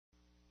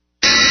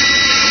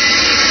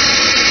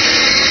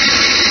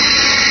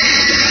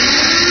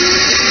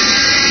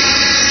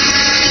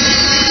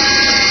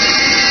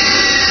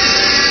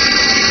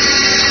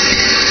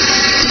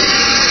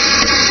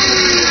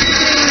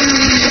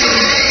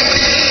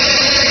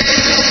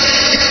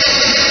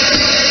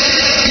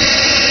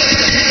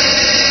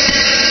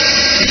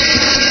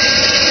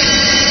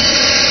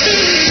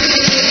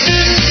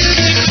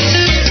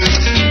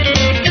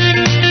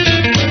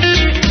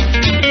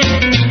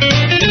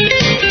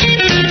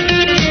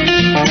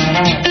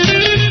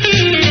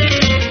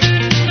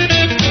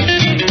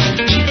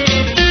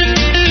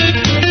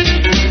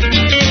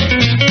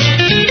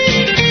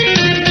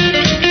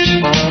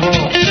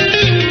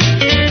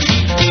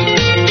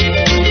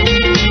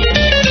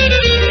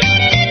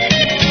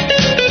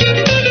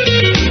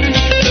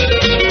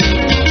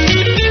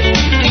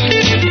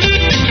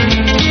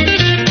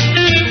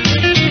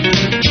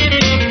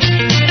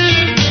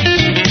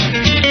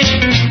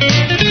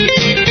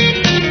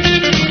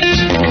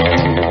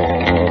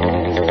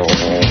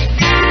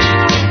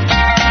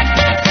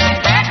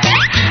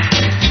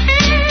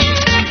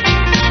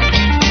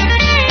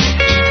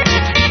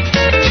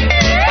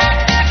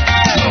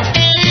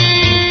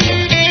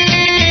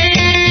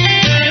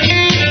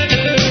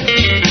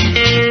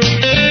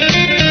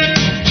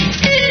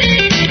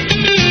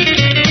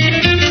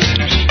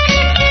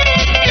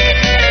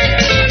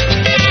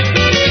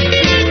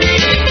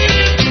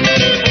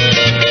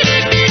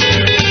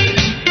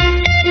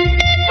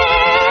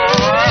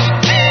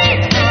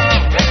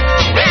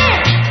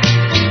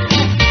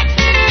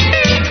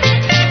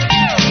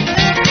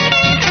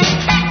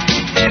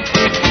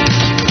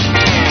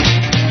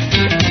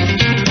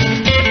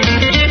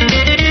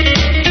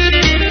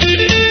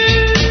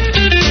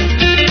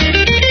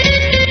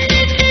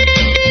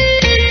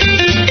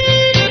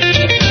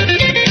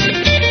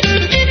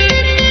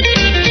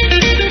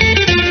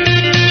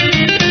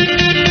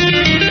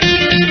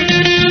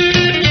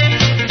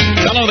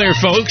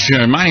folks.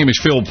 My name is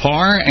Phil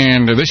Parr,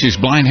 and this is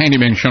Blind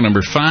Handyman Show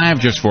number 5,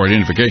 just for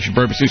identification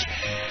purposes.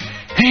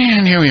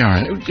 And here we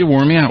are. It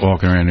wore me out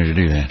walking around here to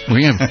do that.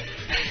 We have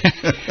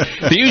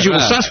the usual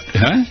suspects.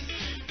 Huh?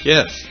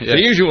 Yes.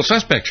 The usual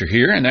suspects are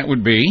here, and that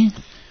would be...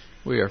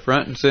 We are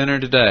front and center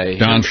today.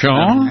 Don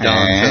Shaw.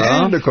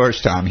 And, of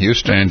course, Tom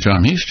Houston. And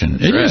Tom Houston.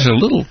 It is a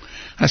little...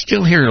 I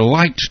still hear a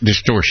light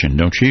distortion,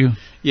 don't you?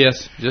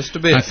 Yes, just a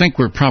bit. I think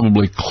we're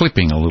probably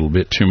clipping a little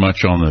bit too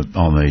much on the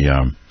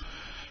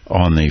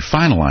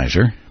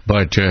finalizer,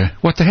 but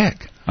what the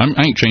heck? I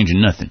ain't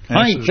changing nothing.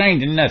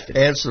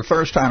 It's the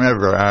first time I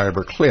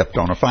ever clipped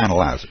on a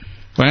finalizer.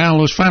 Well,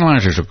 those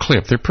finalizers are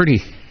clipped. They're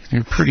pretty.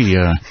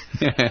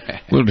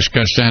 We'll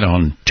discuss that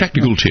on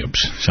technical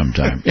tips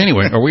sometime.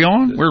 Anyway, are we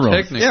on? We're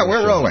rolling. Yeah,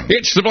 we're rolling.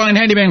 It's the Blind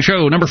Handyman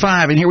Show number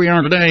 5, and here we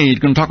are today. He's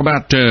going to talk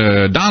about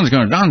Don's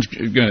going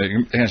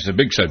to has a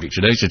big subject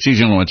today since he's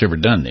the only one that's ever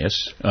done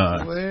this.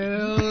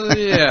 Well,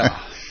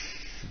 yeah.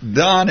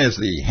 Don is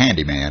the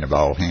handyman of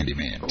all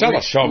handymen. Tell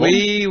us, Shaw.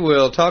 We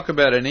will talk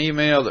about an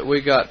email that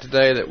we got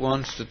today that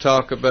wants to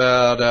talk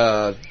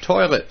about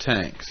toilet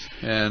tanks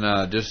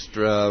and just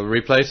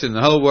replacing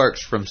the whole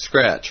works from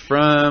scratch,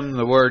 from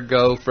the word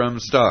go, from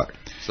start.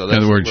 So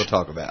that's what we'll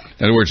talk about.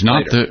 In other words,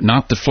 not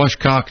the flush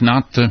cock,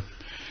 not the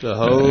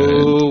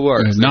whole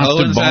works, not the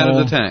whole inside ball,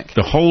 of the tank.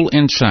 The whole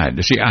inside.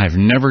 See, I've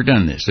never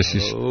done this. This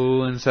is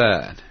whole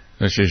inside.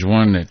 This is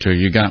one that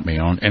you got me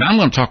on, and I'm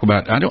going to talk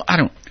about.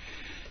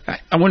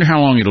 I wonder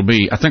how long it'll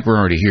be. I think we're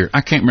already here.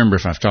 I can't remember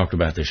if I've talked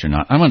about this or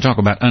not. I'm going to talk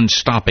about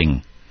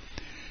unstopping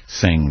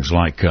things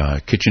like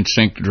kitchen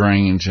sink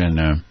drains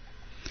and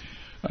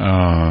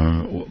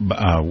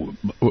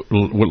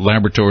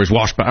laboratories,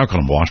 I call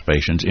them wash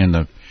basins in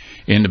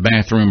the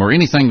bathroom, or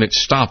anything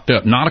that's stopped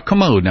up. Not a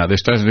commode. Now,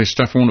 this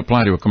stuff won't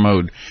apply to a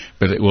commode,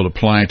 but it will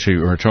apply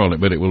to, or a toilet,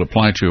 but it will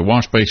apply to a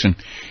wash basin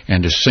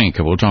and a sink.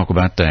 We'll talk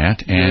about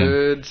that. And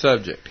good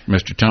subject.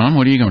 Mr. Tom,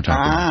 what are you going to talk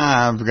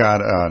about? I've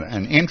got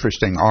an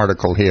interesting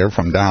article here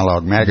from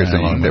Dialogue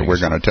Magazine that we're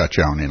going to touch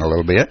on in a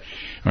little bit.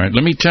 All right,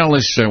 let me tell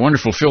this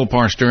wonderful Phil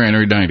Parr story. I know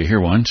you're dying to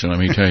hear one, so let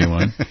me tell you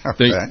one.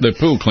 Okay. The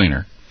pool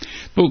cleaner.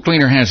 Pool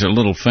cleaner has a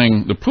little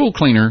thing. The pool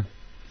cleaner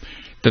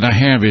that I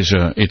have is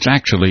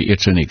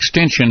it's an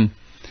extension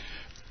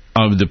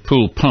of the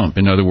pool pump.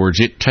 In other words,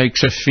 it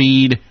takes a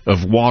feed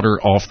of water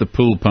off the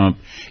pool pump.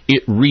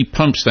 It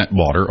repumps that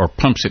water, or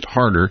pumps it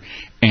harder,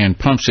 and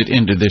pumps it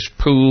into this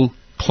pool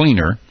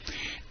cleaner.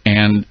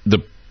 And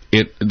the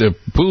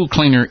pool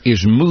cleaner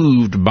is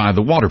moved by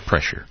the water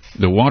pressure.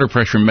 The water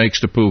pressure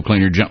makes the pool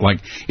cleaner jump.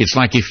 It's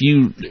like if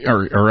you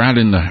are out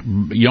in the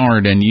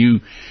yard and you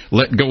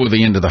let go of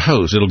the end of the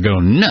hose, it'll go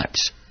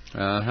nuts.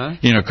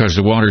 Because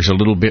the water's a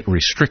little bit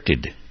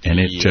restricted, and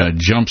it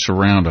jumps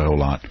around a whole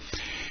lot.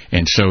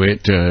 And so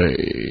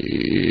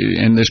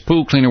and this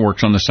pool cleaner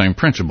works on the same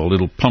principle.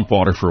 It'll pump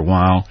water for a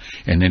while,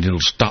 and then it'll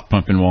stop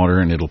pumping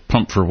water, and it'll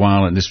pump for a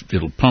while, and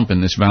it'll pump,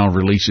 and this valve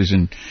releases.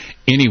 And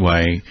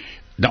anyway,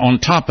 on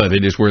top of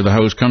it is where the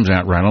hose comes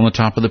out, right on the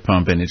top of the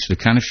pump, and it's the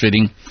kind of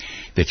fitting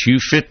that you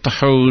fit the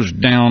hose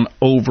down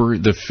over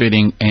the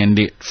fitting, and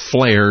it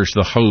flares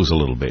the hose a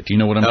little bit. Do you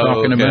know what I'm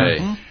talking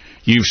about?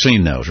 You've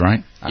seen those,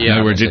 right? Yeah, in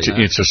other words,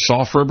 it's a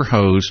soft rubber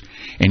hose,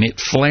 and it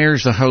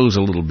flares the hose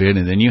a little bit,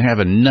 and then you have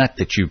a nut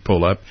that you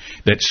pull up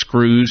that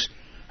screws,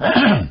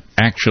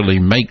 actually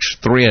makes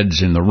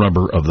threads in the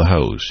rubber of the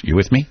hose. You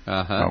with me?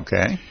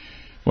 Okay.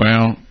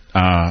 Well,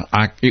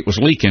 it was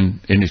leaking,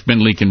 and it's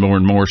been leaking more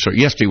and more. So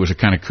yesterday was a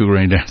kind of cool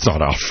rain day. I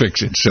thought I'll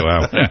fix it, so I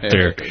went out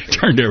there,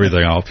 turned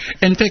everything off,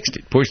 and fixed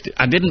it. Pushed it.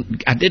 I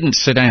didn't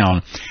sit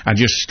down. I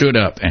just stood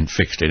up and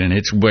fixed it, and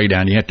it's way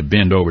down. You have to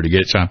bend over to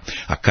get it. So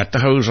I cut the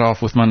hose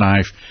off with my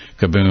knife.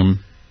 Kaboom!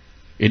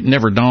 It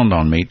never dawned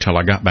on me till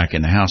I got back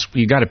in the house.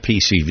 You got a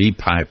PCV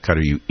pipe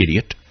cutter, you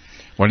idiot.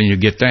 Why didn't you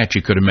get that?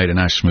 You could have made a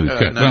nice smooth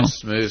cut.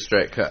 Smooth,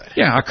 straight cut.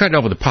 Yeah, I cut it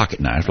off with a pocket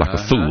knife like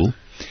a fool.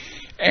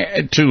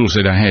 Tools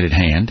that I had at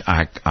hand.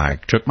 I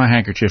took my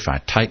handkerchief, I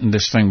tightened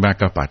this thing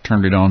back up, I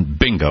turned it on,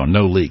 bingo,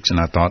 no leaks. And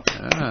I thought,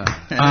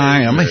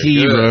 I am a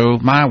hero.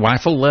 Good. My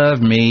wife will love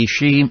me.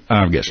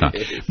 I guess not.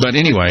 But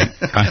anyway,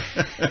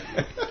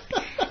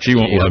 she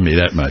won't love me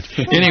that much.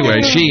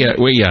 Anyway,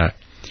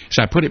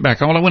 so I put it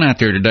back on. I went out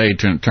there today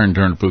to turn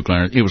the pool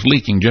cleaner. It was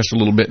leaking just a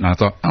little bit, and I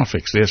thought, I'll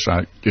fix this.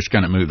 I just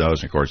kind of moved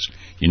those, and of course,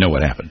 you know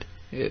what happened.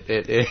 You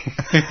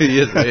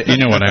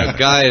know what happened? A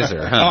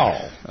geyser,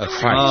 huh? A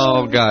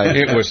small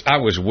geyser. I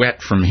was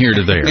wet from here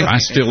to there. I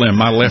still am.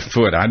 My left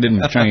foot, I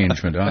didn't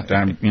change, but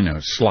I'm,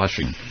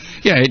 sloshing.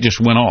 Yeah, it just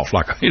went off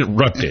like it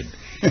erupted.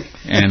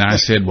 And I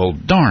said, well,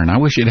 darn, I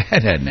wish it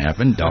hadn't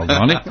happened,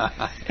 doggone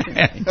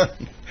it.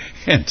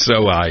 And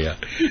so I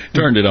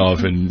turned it off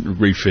and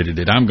refitted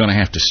it. I'm going to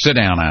have to sit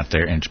down out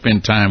there and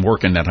spend time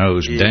working that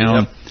hose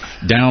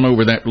down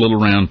over that little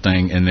round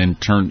thing, and then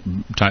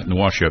tighten the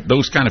washer up.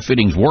 Those kind of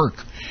fittings work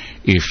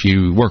if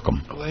you work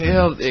them.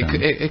 Well,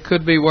 it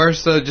could be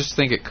worse, though. Just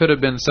think it could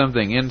have been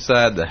something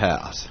inside the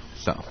house.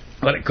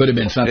 But it could have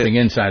been something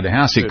inside the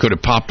house. It could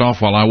have popped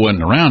off while I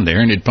wasn't around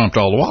there, and it pumped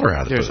all the water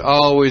out of the pool. There's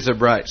always a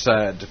bright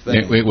side to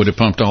things. It would have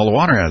pumped all the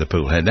water out of the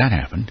pool had that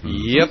happened.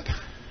 Yep.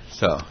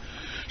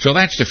 So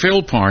that's the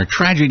Phil Parr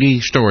tragedy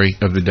story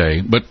of the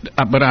day. But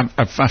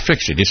I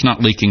fixed it. It's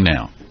not leaking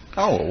now.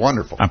 Oh,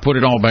 wonderful. I put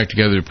it all back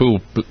together. The pool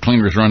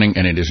cleaner is running,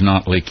 and it is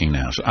not leaking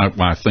now. So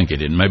I think it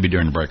did. Maybe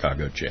during the break I'll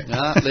go check.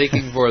 Not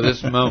leaking for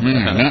this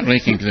moment. Not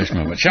leaking for this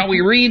moment. Shall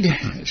we read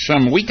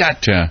some? We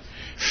got 5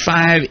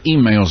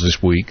 emails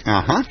this week,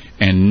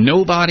 and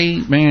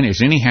nobody, man,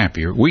 is any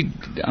happier. They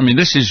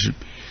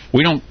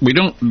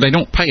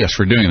don't pay us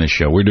for doing this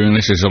show. We're doing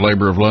this as a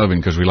labor of love,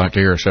 and because we like to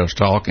hear ourselves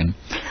talk, and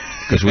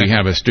because we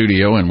have a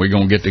studio, and we're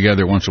going to get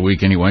together once a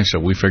week anyway, so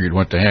we figured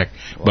what the heck.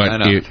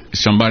 But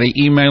somebody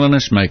emailing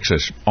us makes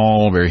us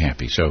all very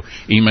happy. So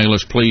email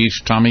us, please.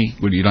 Tommy,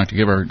 would you like to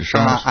give our show?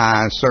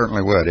 I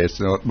certainly would. It's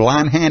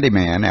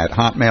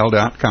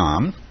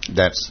blindhandyman@hotmail.com.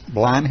 That's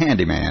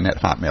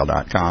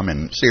blindhandyman@hotmail.com.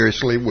 And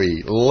seriously,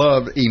 we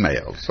love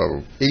emails.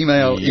 So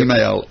email.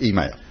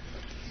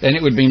 And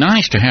it would be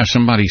nice to have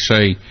somebody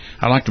say,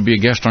 I'd like to be a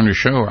guest on your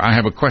show, or I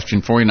have a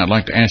question for you, and I'd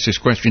like to ask this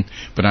question,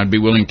 but I'd be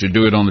willing to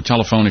do it on the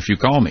telephone if you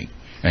call me.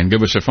 And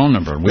give us a phone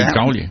number, and we'd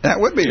call you. That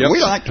would be. Yep.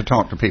 We like to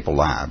talk to people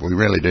live. We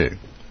really do.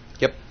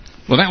 Yep.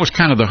 Well, that was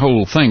kind of the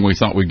whole thing. We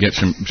thought we'd get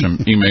some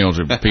emails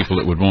of people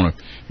that would want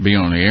to be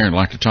on the air and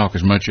like to talk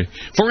as much.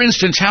 For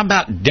instance, how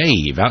about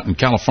Dave out in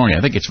California?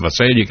 I think it's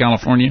Visalia,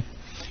 California.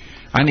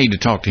 I need to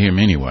talk to him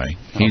anyway.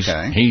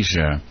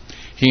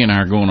 He and I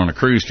are going on a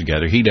cruise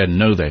together. He doesn't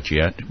know that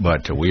yet,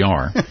 but we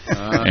are.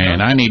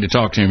 And I need to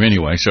talk to him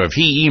anyway. So if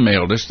he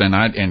emailed us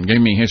and gave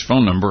me his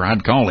phone number,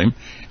 I'd call him,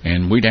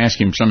 and we'd ask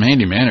him some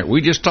handyman. Or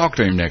we just talk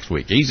to him next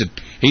week. He's a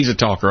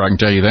talker, I can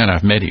tell you that.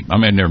 I've met him.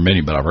 I've never met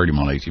him, but I've heard him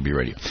on ACB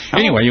Radio.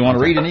 Anyway, you want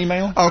to read an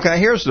email? Okay,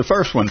 here's the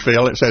first one,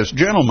 Phil. It says,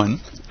 Gentlemen,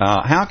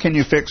 how can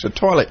you fix a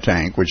toilet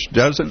tank which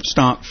doesn't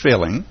stop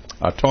filling,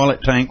 a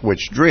toilet tank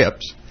which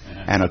drips,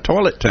 and a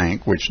toilet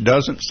tank which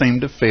doesn't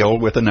seem to fill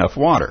with enough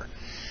water?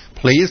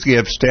 Please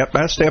give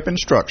step-by-step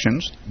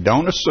instructions.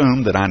 Don't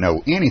assume that I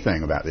know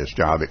anything about this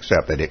job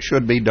except that it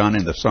should be done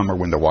in the summer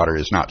when the water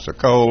is not so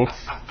cold.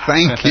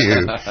 Thank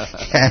you,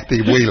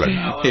 Kathy Wheeler.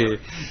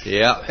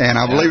 Yeah. And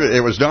I believe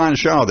it was Don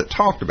Shaw that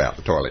talked about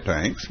the toilet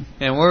tanks.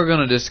 And we're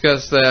going to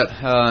discuss that,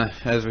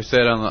 as we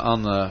said,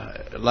 on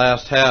the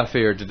last half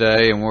here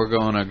today, and we're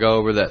going to go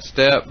over that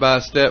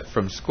step-by-step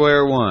from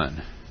square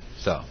one.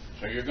 So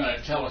you're going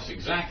to tell us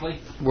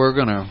exactly? We're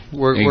going to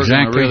really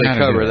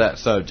cover that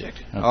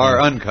subject, or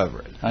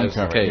uncover it, as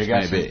the case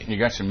may be. You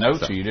got some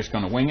notes, or you just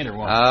going to wing it, or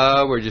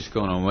what? We're just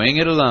going to wing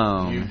it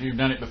along. You've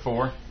done it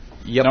before?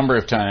 Yep. A number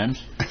of times.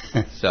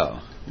 So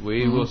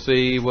we will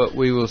see what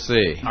we will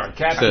see. All right,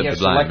 Kathy has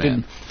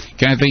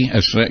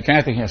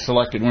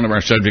selected one of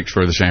our subjects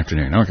for this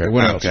afternoon. Okay,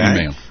 what else?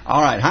 Email.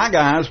 All right, hi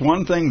guys.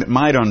 One thing that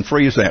might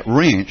unfreeze that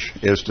wrench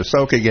is to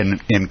soak it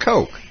in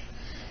Coke.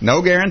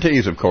 No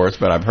guarantees, of course,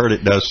 but I've heard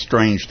it does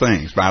strange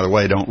things. By the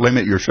way, don't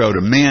limit your show to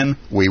men.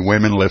 We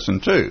women listen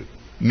too.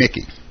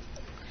 Mickey.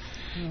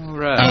 All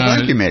right.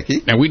 Thank you,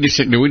 Mickey. Now, did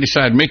we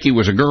decide Mickey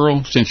was a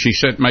girl since she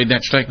made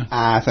that statement?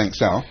 I think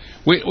so.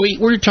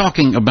 We're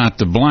talking about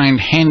the blind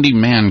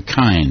handyman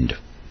kind.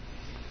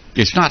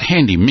 It's not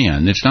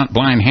handymen. It's not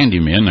blind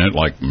handymen.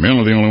 Like men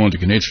are the only ones who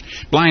can. It's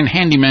blind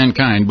handyman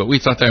kind, but we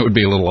thought that would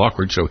be a little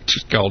awkward, so we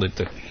just called it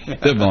the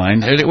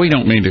blind. We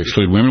don't mean to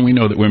exclude women. We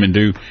know that women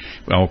do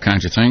all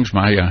kinds of things.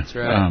 That's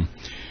right.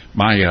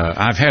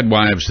 I've had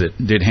wives that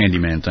did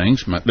handyman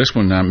things. This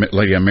one,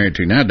 lady I'm married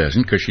to now,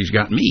 doesn't, because she's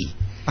got me.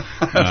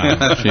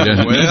 She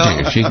doesn't need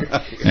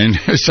to. And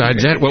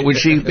besides that, what would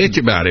she bitch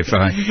about if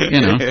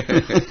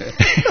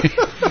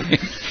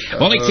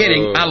Only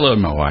kidding. I love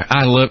my wife.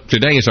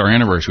 Today is our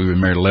anniversary. We've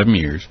been married 11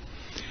 years.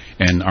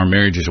 And our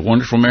marriage is a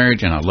wonderful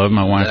marriage, and I love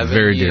my wife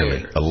very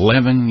dearly.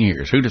 11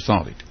 years. Who'd have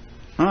thought it?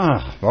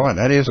 Oh, boy,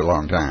 that is a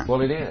long time.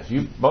 Well, it is.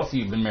 Both of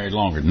you have been married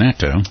longer than that,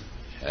 though.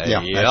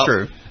 Yeah, that's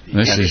true.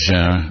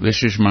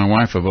 This is my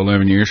wife of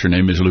 11 years. Her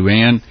name is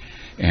Luann,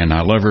 and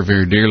I love her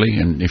very dearly.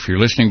 And if you're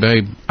listening,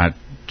 babe, I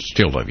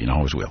still love you and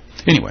always will.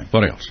 Anyway,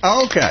 what else?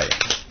 Okay.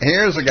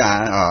 Here's a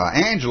guy.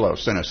 Angelo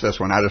sent us this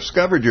one. I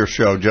discovered your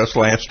show just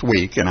last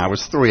week, and I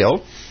was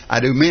thrilled. I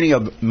do many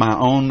of my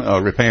own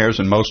repairs,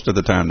 and most of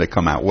the time they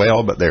come out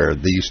well, but there are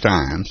these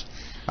times.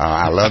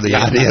 I love the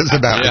ideas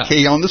about the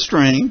key on the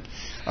string.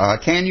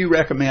 Can you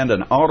recommend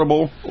an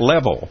audible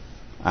level?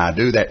 I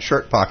do that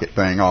shirt pocket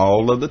thing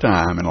all of the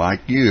time, and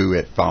like you,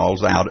 it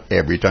falls out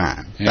every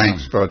time. Yeah.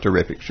 Thanks for a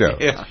terrific show.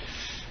 Yeah.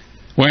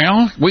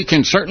 Well, we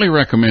can certainly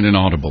recommend an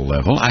audible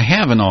level. I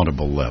have an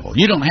audible level.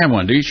 You don't have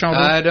one, do you, Shaw?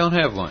 I don't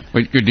have one.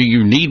 Wait, do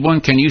you need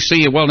one? Can you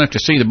see it well enough to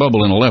see the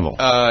bubble in a level?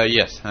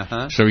 Yes.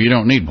 So you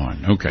don't need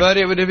one. Okay. But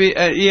it would be,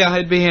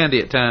 it'd be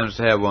handy at times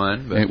to have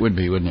one. But. It would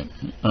be, wouldn't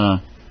it?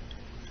 I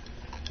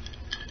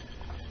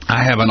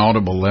have an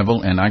audible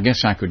level, and I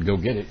guess I could go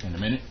get it in a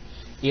minute.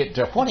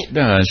 What it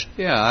does...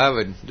 Yeah, I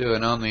would do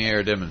an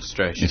on-the-air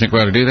demonstration. You think we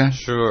ought to do that?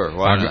 Sure,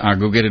 why not? I'll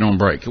go get it on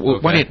break. Okay.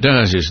 What it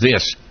does is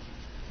this.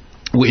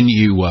 When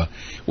you're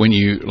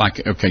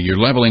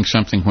leveling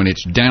something, when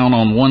it's down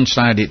on one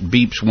side, it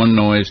beeps one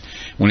noise.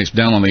 When it's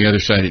down on the other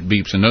side, it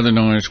beeps another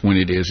noise. When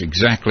it is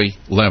exactly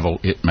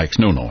level, it makes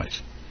no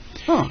noise.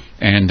 Huh.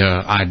 And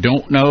I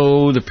don't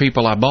know the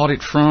people I bought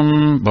it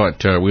from,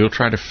 but we'll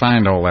try to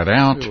find all that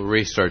out. We'll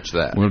research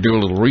that. We'll do a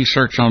little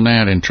research on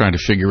that and try to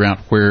figure out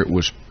where it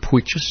was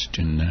purchased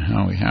and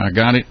how I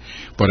got it.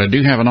 But I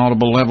do have an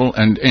audible level.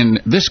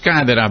 And this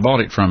guy that I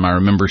bought it from, I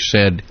remember,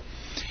 said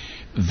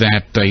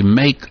that they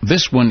make,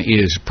 this one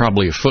is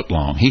probably a foot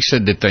long. He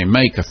said that they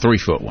make a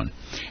 3-foot one.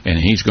 And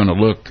he's going to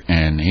look,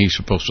 and he's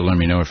supposed to let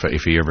me know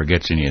if he ever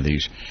gets any of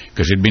these,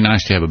 because it'd be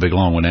nice to have a big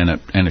long one and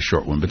a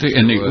short one. But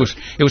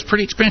it was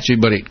pretty expensive,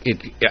 but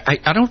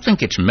I don't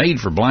think it's made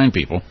for blind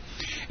people.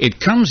 It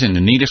comes in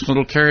the neatest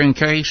little carrying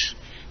case.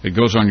 It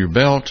goes on your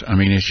belt. I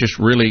mean, it's just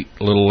really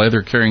a little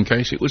leather carrying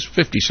case. It was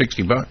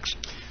 $50-$60.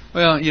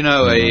 Well, you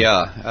know,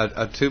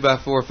 a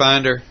 2x4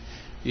 finder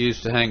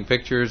used to hang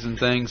pictures and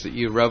things that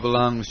you rub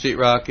along the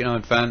sheetrock, you know,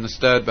 and find the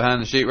stud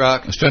behind the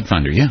sheetrock. A stud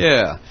finder,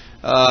 yeah.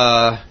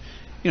 Yeah.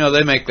 You know,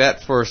 they make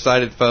that for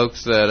sighted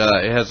folks that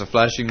it has a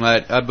flashing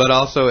light, but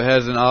also it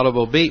has an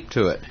audible beep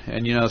to it.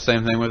 And, you know,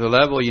 same thing with the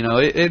level. You know,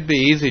 it'd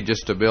be easy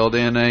just to build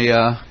in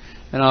an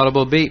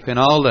audible beep in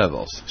all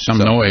levels. Some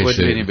noise. It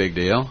wouldn't be any big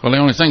deal. Well, the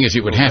only thing is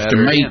it would have to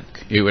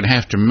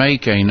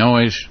make a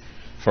noise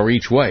for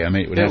each way. I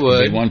mean, it would have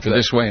to be one for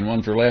this way and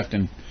one for left,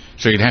 and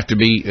so it'd have to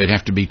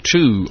be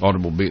 2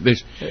 audible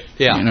beeps.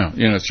 Yeah. You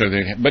know. So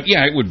but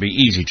yeah, it would be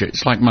easy to.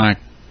 It's like my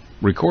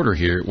recorder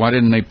here. Why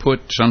didn't they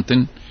put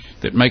something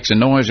that makes a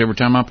noise every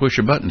time I push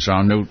a button, so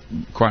I know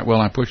quite well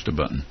I pushed a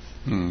button?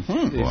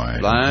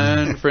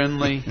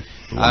 Blind-friendly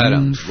items.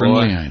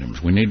 Blind-friendly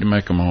items. We need to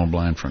make them all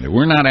blind-friendly.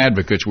 We're not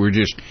advocates. We're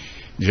just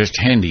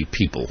handy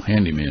people,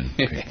 handymen.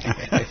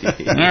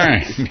 All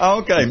right.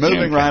 Okay,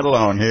 moving right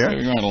along here.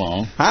 Moving right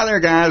along. Hi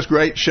there, guys.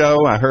 Great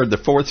show. I heard the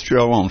 4th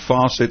show on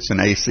faucets and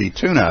AC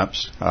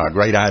tune-ups.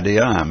 Great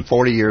idea. I'm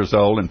 40 years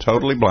old and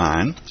totally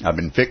blind. I've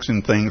been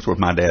fixing things with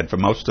my dad for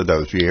most of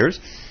those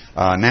years.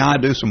 Now I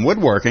do some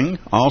woodworking,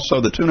 also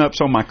the tune-ups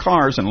on my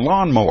cars and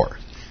lawnmowers.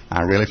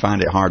 I really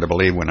find it hard to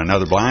believe when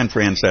another blind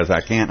friend says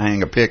I can't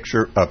hang a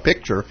picture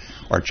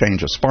or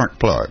change a spark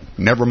plug.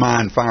 Never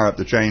mind fire up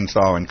the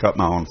chainsaw and cut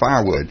my own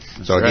firewood.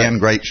 So again,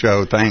 great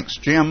show. Thanks,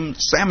 Jim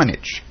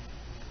Samanich.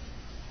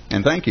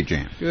 And thank you,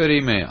 Jim. Good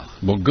email.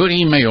 Well, good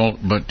email,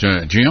 but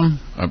Jim,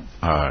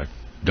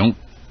 don't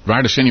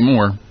write us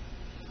anymore,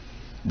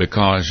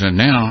 because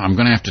now I'm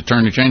going to have to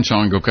turn the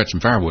chainsaw and go cut some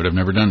firewood. I've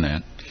never done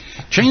that.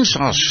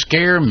 Chainsaws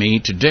scare me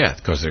to death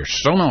because they're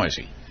so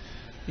noisy.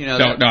 You know,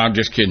 no, I'm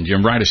just kidding,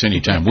 Jim. Write us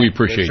anytime. We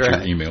appreciate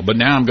your email. But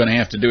now I'm going to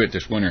have to do it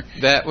this winter.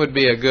 That would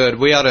be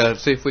we ought to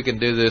see if we can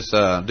do this, do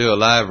a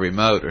live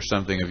remote or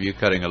something of you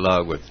cutting a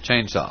log with a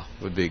chainsaw.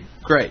 Would be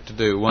great to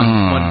do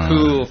one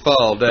cool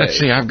fall day. Let's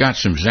see, I've got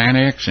some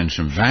Xanax and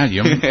some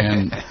Valium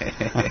and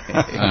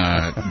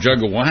a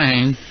jug of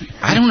wine.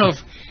 I don't know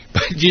if...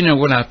 But you know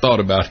what I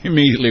thought about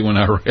immediately when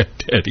I read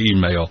that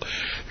email?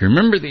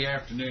 Remember the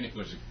afternoon it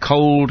was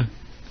cold?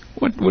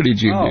 What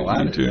did you do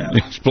to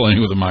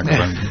explain with a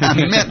microphone? I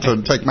meant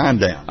to take mine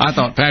down. I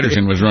thought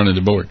Patterson was running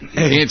the board.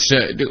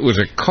 It was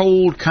a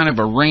cold, kind of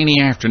a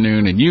rainy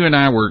afternoon, and you and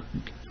I were...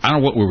 I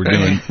don't know what we were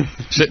doing,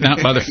 sitting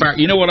out by the fire.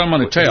 You know what I'm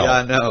going to tell?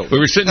 Yeah, I know. We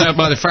were sitting out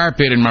by the fire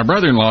pit, and my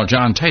brother-in-law,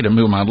 John Tatum,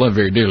 whom I love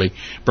very dearly,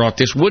 brought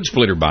this wood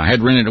splitter by. I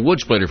had rented a wood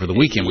splitter for the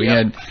weekend.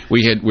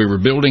 We were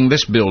building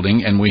this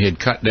building, and we had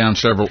cut down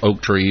several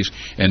oak trees,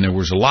 and there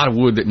was a lot of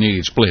wood that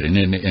needed splitting,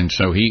 and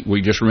so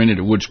we just rented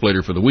a wood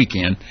splitter for the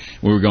weekend.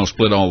 We were going to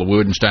split all the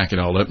wood and stack it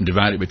all up and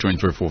divide it between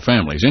 3 or 4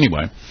 families.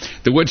 Anyway,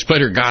 the wood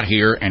splitter got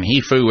here, and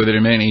he flew with it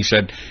a minute. He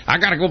said, I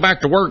got to go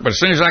back to work, but as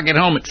soon as I get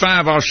home at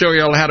 5, I'll show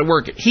you all how to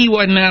work it. He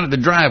wasn't out of the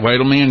driveway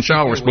till me and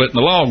Shaw were splitting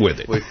the log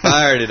with it. We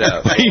fired it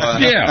up.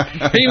 Yeah,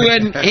 he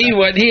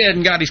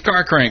hadn't got his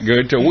car cranked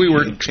good till we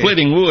were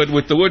splitting wood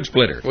with the wood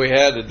splitter. We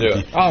had to do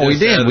it. Oh, we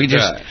did.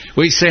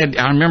 We said,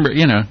 I remember,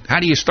 how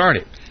do you start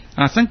it?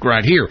 I think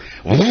right here.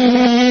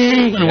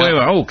 And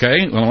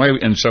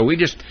so we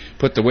just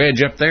put the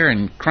wedge up there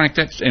and cranked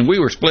that, and we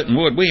were splitting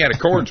wood. We had a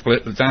cord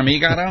split by the time he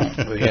got home.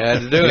 We had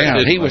to do it. Yeah,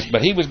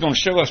 but he was going to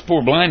show us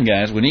poor blind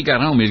guys when he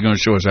got home. He was going to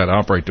show us how to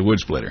operate the wood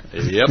splitter.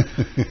 Yep.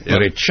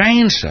 But a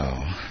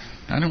chainsaw,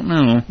 I don't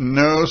know.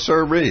 No,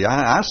 sirree.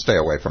 I stay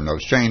away from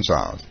those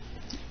chainsaws.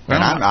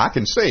 Well, and I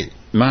can see.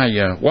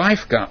 My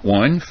wife got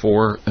one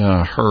for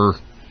her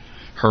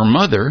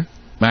mother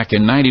back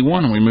in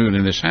 '91 when we moved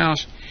into this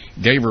house.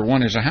 Gave her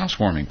one as a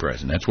housewarming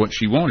present. That's what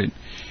she wanted.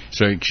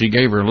 So she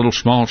gave her a little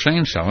small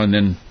chainsaw, and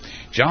then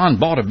John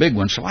bought a big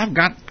one. So I've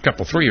got a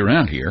couple, 3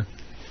 around here.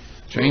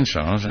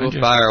 Chainsaws. We'll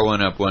fire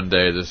one up one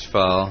day this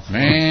fall.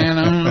 Man,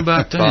 I don't know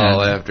about that.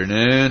 Fall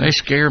afternoon. They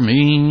scare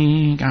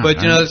me. God, but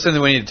that's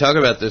something we need to talk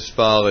about this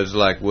fall is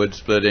like wood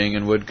splitting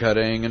and wood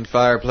cutting and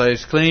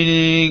fireplace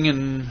cleaning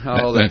and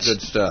all that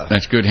good stuff.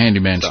 That's good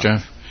handyman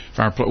stuff.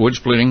 Wood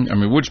splitting. I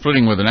mean, wood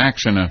splitting with an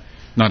axe and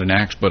not an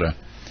axe, but a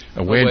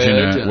wedge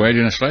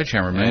and a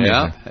sledgehammer, man.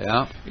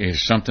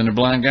 Is something a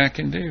blind guy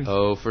can do.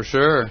 Oh, for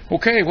sure.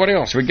 Okay, what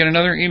else? We get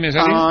another email?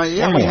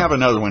 We have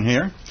another one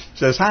here. It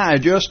says, hi, I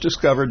just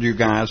discovered you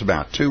guys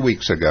about 2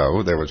 weeks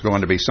ago. There was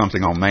going to be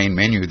something on main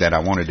menu that I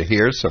wanted to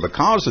hear, so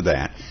because of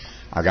that,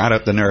 I got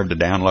up the nerve to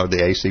download the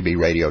ACB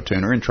radio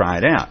tuner and try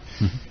it out.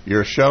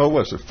 Your show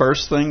was the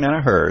first thing that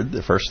I heard.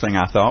 The first thing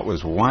I thought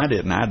was, why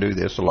didn't I do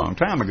this a long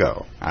time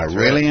ago? I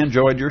really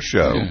enjoyed your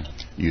show. Yeah.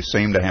 You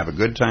seem to have a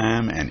good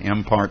time and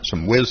impart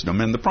some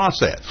wisdom in the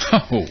process.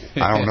 Oh.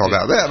 I don't know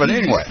about that, but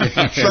anyway.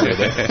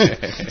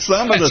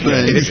 Some of the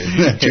things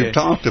that you've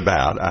talked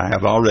about, I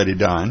have already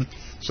done.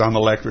 Some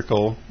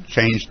electrical,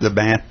 changed the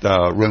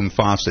bathroom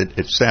faucet,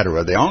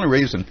 etc. The only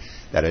reason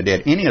that I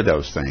did any of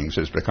those things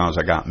is because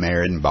I got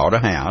married and bought a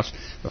house.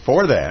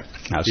 Before that,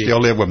 I still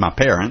lived with my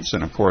parents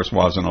and, of course,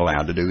 wasn't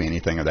allowed to do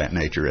anything of that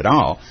nature at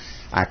all.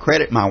 I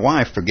credit my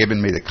wife for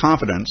giving me the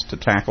confidence to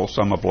tackle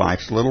some of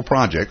life's little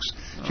projects.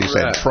 She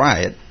said, try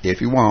it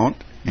if you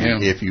want,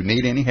 and if you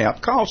need any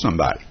help, call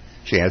somebody.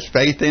 She has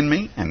faith in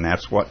me, and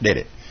that's what did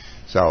it.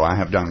 So I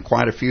have done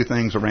quite a few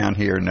things around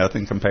here,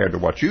 nothing compared to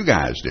what you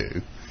guys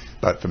do.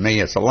 But for me,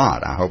 it's a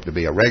lot. I hope to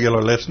be a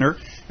regular listener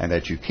and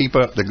that you keep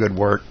up the good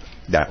work.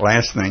 That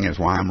last thing is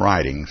why I'm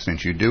writing.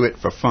 Since you do it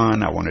for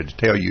fun, I wanted to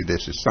tell you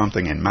this is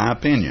something, in my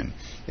opinion,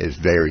 is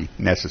very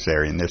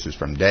necessary. And this is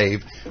from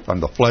Dave from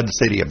the flood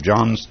city of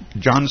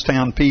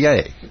Johnstown,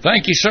 PA.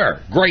 Thank you,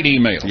 sir. Great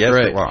email. Yes,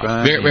 it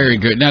was. Very, very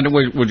good. Now,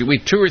 would we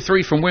 2 or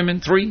 3 from women?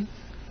 3?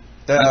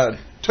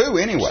 2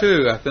 anyway.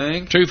 2, I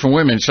think. 2 from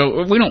women.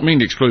 So we don't mean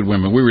to exclude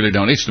women. We really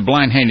don't. It's the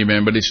blind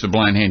handyman, but it's the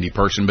blind handy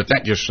person. But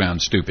that just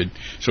sounds stupid.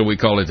 So we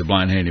call it the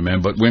blind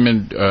handyman. But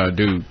women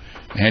do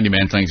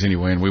handyman things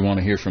anyway, and we want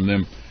to hear from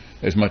them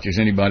as much as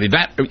anybody.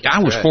 That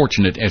I was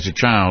fortunate as a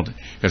child,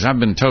 because I've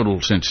been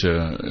total since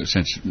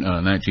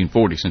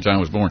 1940, since I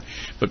was born.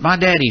 But my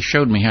daddy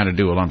showed me how to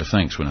do a lot of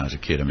things when I was a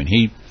kid. I mean,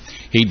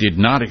 he did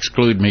not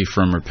exclude me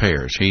from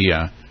repairs. He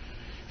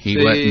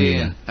let me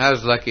in. I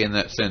was lucky in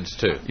that sense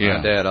too. Yeah.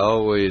 My dad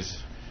always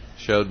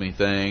showed me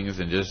things,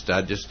 and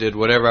I just did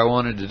whatever I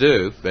wanted to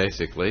do,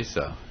 basically.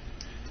 So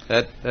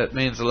that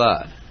means a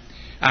lot.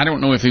 I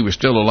don't know if he was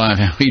still alive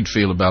how he'd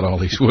feel about all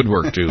these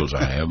woodwork tools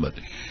I have, but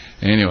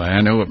anyway,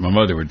 I know what my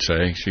mother would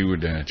say. She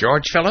would,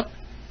 George Phillip,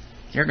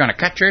 you're going to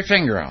cut your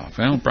finger off.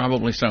 Well,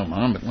 probably so,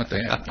 Mom, but what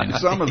the hell? You know?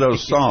 Some of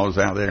those saws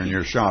out there in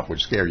your shop would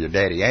scare your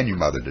daddy and your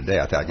mother to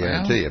death, I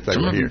guarantee, if they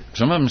were here.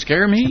 Some of them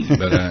scare me,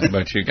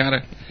 but you got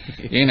to,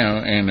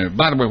 and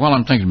by the way, while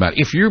I'm thinking about it,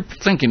 if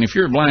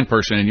you're a blind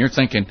person and you're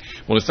thinking,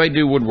 well, if they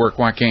do woodwork,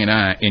 why can't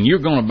I? And you're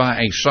going to buy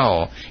a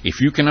saw,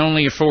 if you can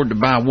only afford to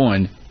buy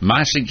one,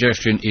 my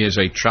suggestion is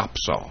a chop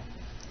saw.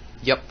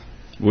 Yep.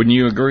 Wouldn't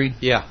you agree?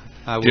 Yeah,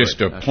 I would.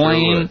 Just a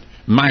plain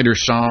miter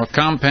saw,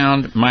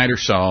 compound miter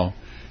saw,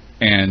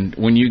 and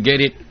when you get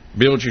it,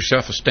 build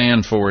yourself a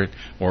stand for it,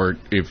 or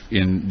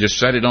just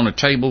set it on a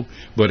table.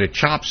 But a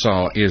chop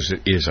saw is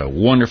a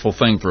wonderful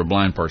thing for a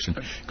blind person,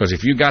 because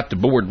if you got the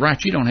board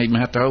right, you don't even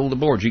have to hold the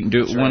board. You can do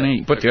it with one hand.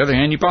 You put the other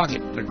hand in your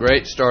pocket. It's a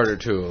great starter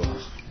tool.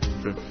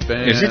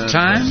 Is it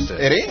time?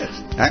 It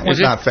is. That was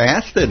not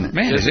fast, isn't it?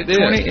 Man, is it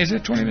 20? Is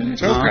it 20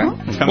 minutes? Okay.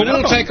 Uh-huh.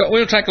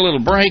 We'll take a little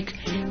break,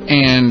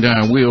 and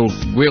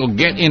we'll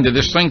get into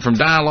this thing from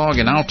dialogue,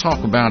 and I'll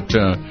talk about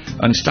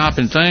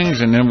unstopping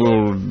things, and then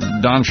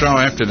Don Shaw,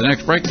 after the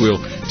next break,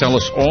 will tell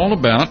us all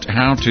about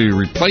how to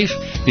replace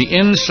the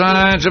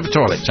insides of a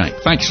toilet tank.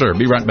 Thanks, sir.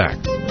 Be right back.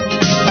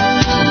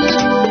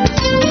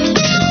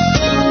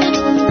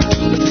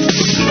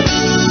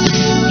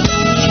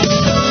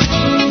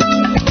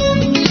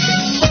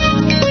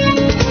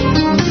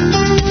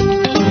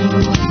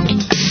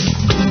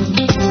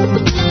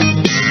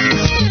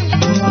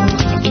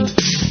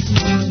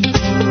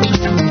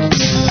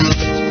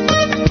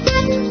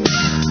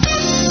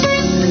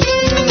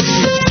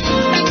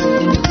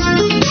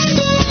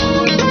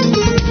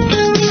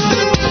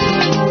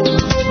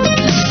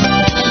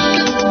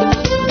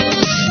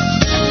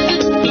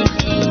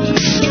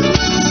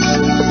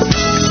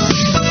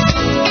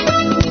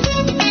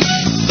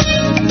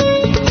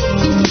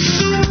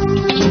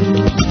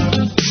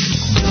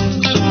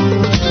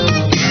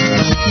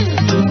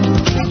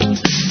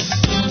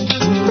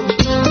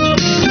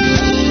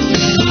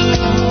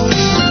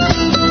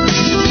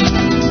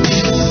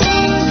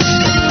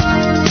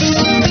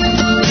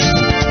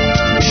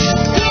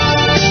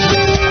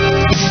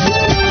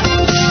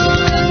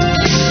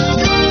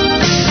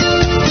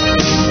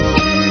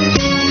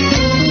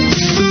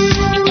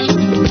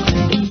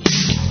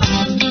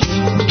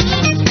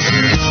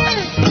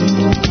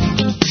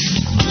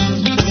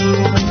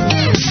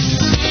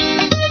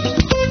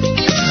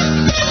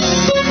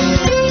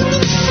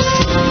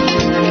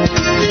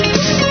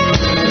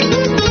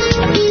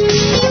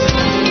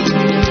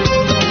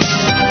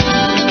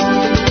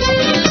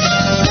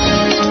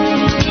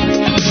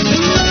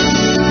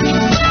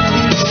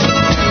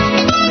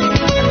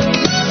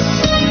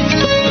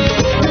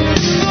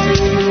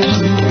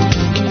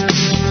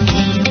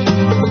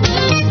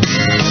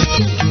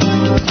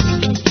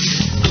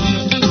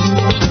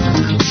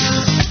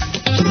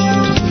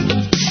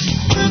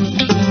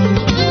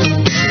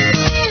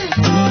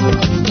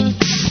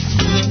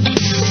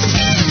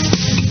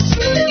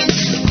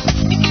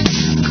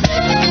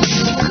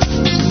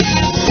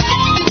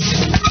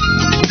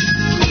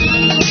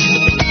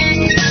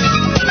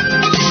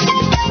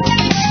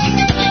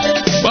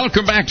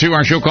 back to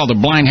our show called The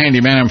Blind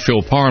Handyman. I'm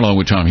Phil Parlow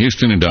with Tom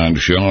Houston and Don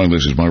Shaw.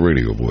 This is my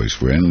radio voice,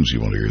 friends. You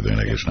want to hear that?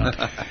 I guess not.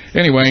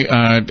 Anyway,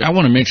 I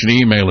want to mention the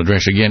email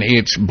address again.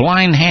 It's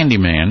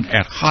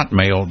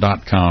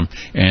blindhandyman@hotmail.com,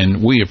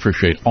 and we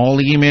appreciate all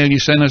the email you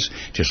send us.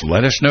 Just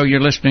let us know you're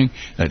listening.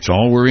 That's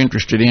all we're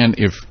interested in.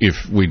 If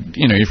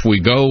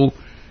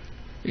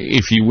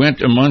you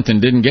went a month and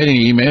didn't get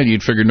any email,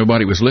 you'd figure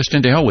nobody was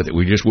listening. To hell with it.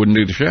 We just wouldn't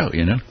do the show.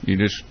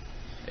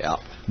 Yeah.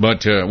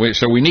 But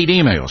so we need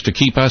emails to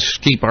keep our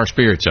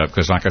spirits up,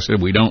 because, like I said,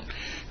 they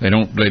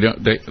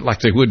like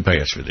they would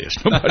pay us for this.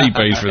 Nobody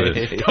pays for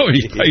this.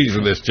 Nobody pays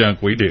for this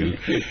junk we do.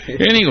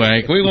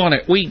 Anyway,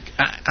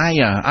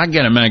 I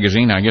get a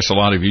magazine. I guess a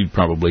lot of you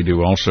probably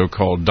do also,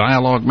 called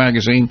Dialogue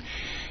Magazine.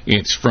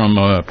 It's from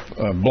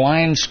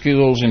Blind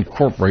Skills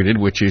Incorporated,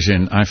 which is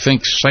in, I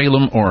think,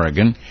 Salem,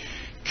 Oregon.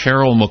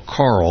 Carol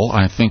McCarl,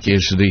 I think,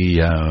 is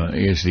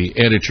the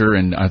editor,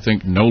 and I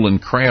think Nolan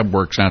Crabb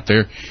works out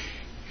there.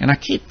 And I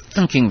keep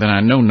thinking that I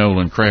know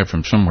Nolan Crabb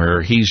from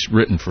somewhere. He's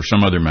written for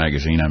some other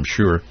magazine, I'm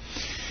sure.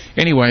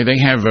 Anyway, they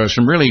have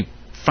some really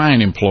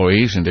fine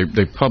employees, and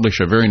they publish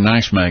a very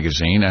nice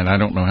magazine. And I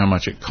don't know how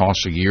much it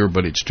costs a year,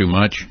 but it's too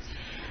much,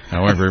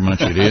 however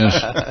much it is.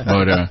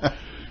 But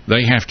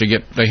they have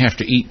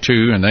to eat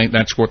too, and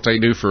that's what they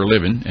do for a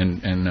living.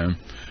 And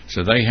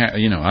so they have,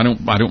 I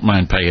don't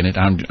mind paying it.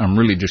 I'm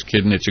really just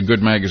kidding. It's a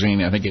good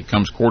magazine. I think it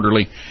comes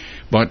quarterly.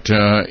 But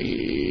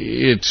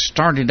it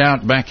started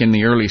out back in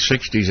the early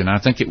 60s, and I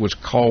think it was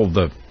called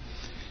the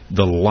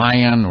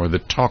Lion or the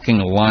Talking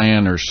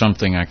Lion or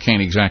something. I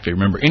can't exactly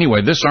remember.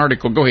 Anyway, this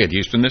article, go ahead,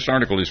 Houston. This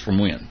article is from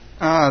when?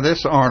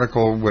 This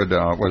article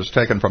was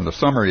taken from the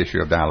summer issue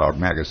of Dialogue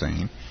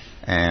Magazine.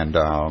 And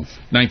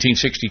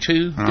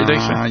 1962, did they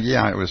say?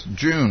 Yeah, it was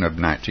June of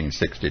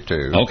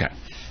 1962. Okay.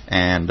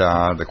 And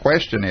the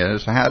question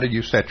is, how do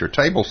you set your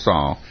table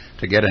saw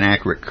to get an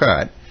accurate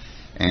cut?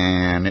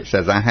 And it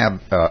says, I have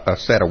a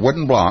set of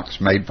wooden blocks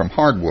made from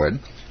hardwood.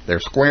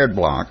 They're squared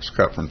blocks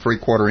cut from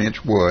 3/4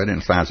 inch wood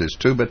in sizes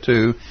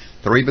 2x2,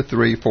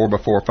 3x3,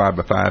 4x4,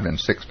 5x5, and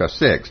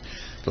 6x6.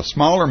 The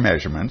smaller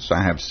measurements,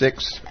 I have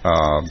 6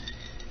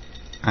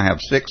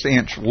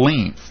 inch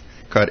length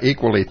cut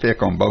equally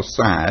thick on both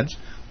sides,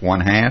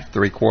 1/2,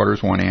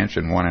 3/4, 1 inch,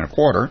 and 1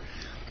 1/4.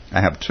 I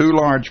have 2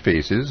 large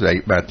pieces,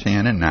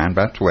 8x10 and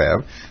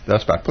 9x12.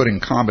 Thus, by putting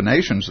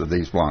combinations of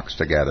these blocks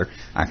together,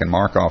 I can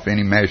mark off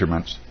any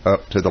measurements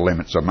up to the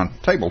limits of my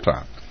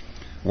tabletop.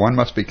 One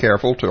must be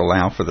careful to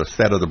allow for the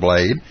set of the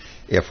blade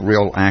if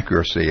real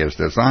accuracy is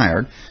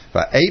desired.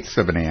 For 1/8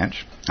 of an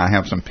inch, I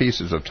have some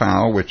pieces of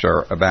tile which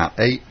are about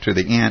 1/8 to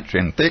the inch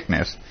in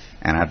thickness,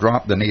 and I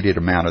drop the needed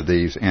amount of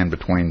these in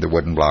between the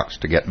wooden blocks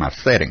to get my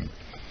setting.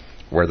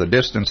 Where the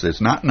distance is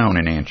not known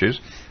in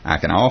inches, I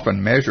can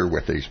often measure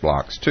with these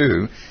blocks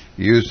too,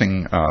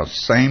 using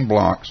same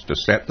blocks to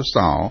set the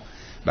saw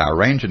by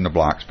arranging the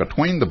blocks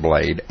between the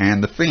blade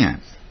and the fin.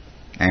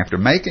 After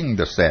making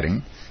the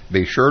setting,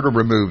 be sure to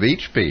remove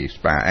each piece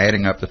by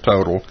adding up the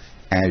total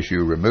as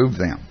you remove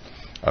them.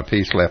 A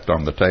piece left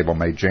on the table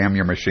may jam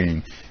your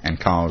machine and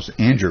cause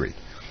injury.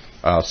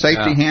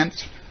 Safety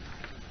hints.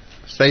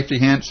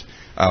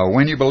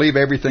 When you believe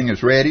everything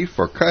is ready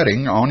for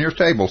cutting on your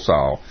table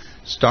saw,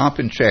 stop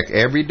and check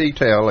every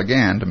detail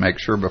again to make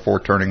sure before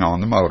turning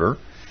on the motor.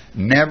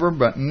 Never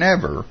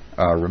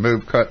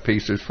remove cut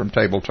pieces from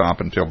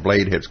tabletop until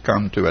blade has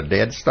come to a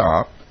dead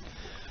stop.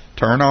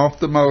 Turn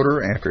off the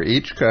motor after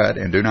each cut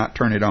and do not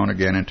turn it on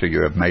again until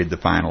you have made the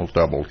final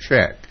double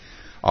check.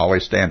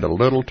 Always stand a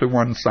little to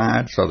one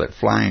side so that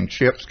flying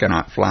chips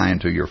cannot fly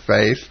into your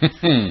face.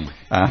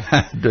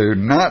 Do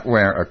not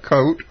wear a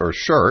coat or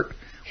shirt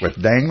with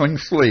dangling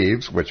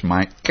sleeves which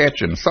might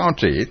catch in saw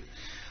teeth.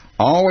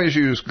 Always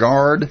use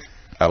guard.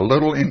 A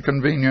little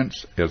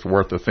inconvenience is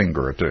worth a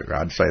finger or two.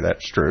 I'd say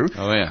that's true.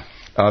 Oh, yeah.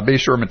 Be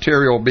sure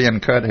material being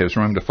cut has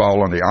room to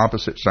fall on the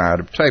opposite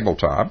side of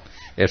tabletop.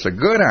 It's a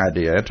good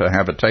idea to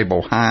have a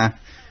table high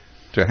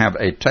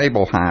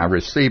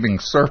receiving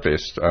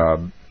surface. A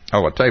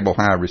table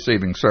high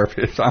receiving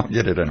surface. I'll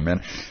get it in a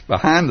minute.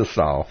 Behind the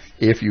saw,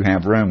 if you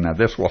have room. Now,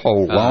 this will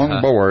hold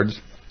long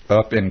boards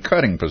up in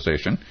cutting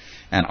position.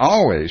 And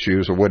always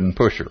use a wooden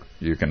pusher.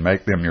 You can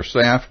make them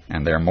yourself,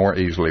 and they're more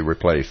easily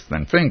replaced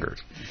than fingers.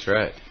 That's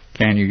right.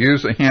 Can you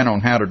use a hint on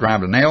how to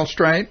drive a nail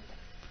straight?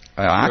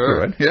 I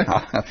could,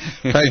 yeah.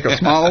 Take a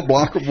small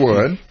block of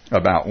wood,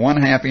 about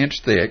 1/2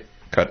 inch thick,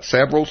 cut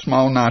several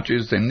small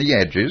notches in the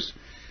edges,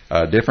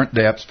 different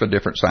depths for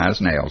different size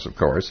nails, of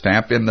course.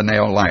 Tap in the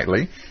nail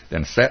lightly,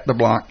 then set the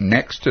block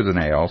next to the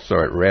nail so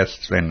it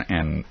rests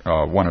in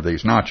one of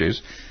these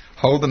notches.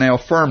 Hold the nail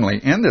firmly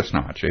in this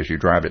notch as you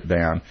drive it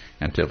down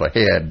until the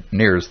head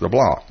nears the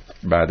block.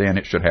 By then,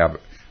 it should have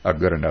a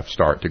good enough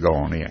start to go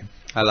on in.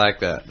 I like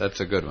that. That's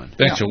a good one.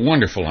 That's a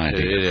wonderful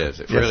idea. It is.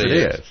 It yes, really it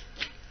is.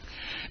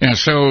 Yeah,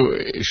 so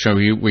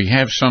we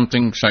have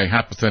something, say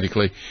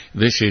hypothetically,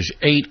 this is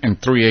 8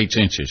 3/8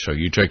 inches. So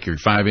you take your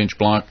 5-inch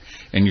block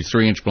and your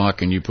 3-inch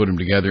block and you put them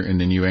together,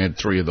 and then you add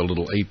 3 of the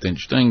little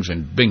 1/8-inch things,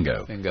 and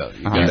bingo. Bingo.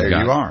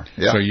 There you are.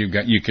 Yeah. So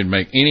you can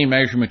make any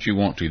measurement you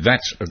want to.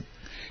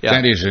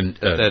 That is an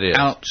That is.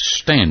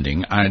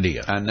 outstanding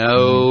idea. I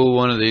know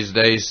one of these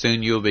days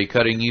soon you'll be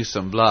cutting you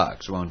some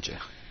blocks, won't you?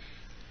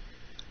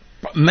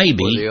 Maybe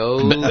For the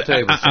old but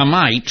table I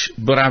might,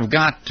 but I've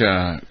got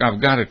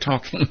a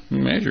talking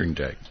measuring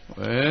tape.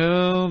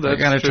 Well, that's I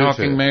got a true,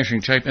 talking too.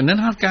 measuring tape, and then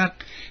I've got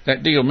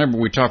that deal. Remember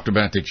we talked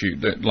about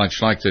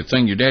like the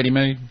thing your daddy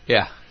made,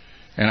 Yeah.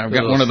 and I've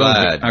got Little one of those.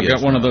 slide, I've yes,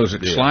 got one of those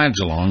that yeah. slides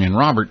along, and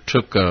Robert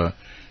took a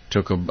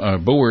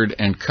board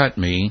and cut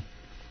me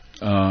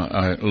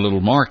a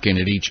little mark in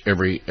it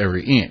every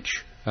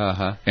inch,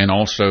 Uh-huh. and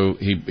also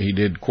he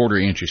did quarter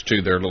inches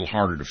too. They're a little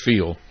harder to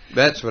feel.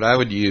 That's what I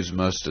would use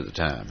most of the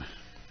time.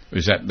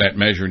 Is that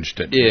measuring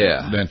stick?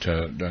 Yeah.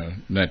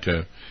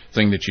 That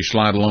thing that you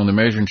slide along the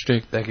measuring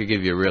stick? That could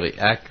give you a really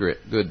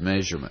accurate, good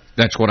measurement.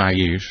 That's what I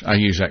use. I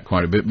use that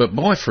quite a bit. But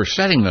boy, for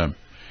setting the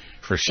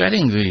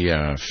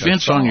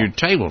fence on your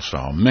table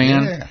saw,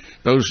 man, Yeah.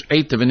 those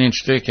 1/8 of an inch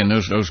thick and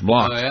those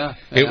blocks. Oh, yeah.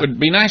 It would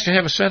be nice to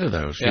have a set of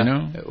those, Yeah, you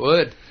know, it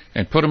would.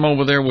 and put them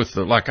over there with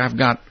like I've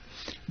got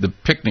the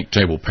picnic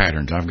table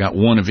patterns. I've got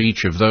one of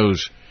each of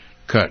those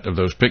cut of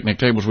those picnic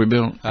tables we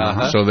built,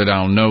 so that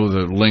I'll know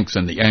the length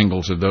and the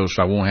angles of those,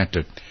 so I won't have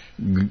to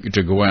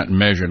go out and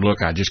measure and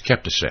look. I just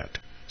kept a set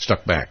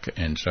stuck back,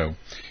 and so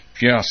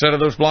a set of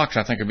those blocks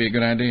I think would be a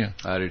good idea.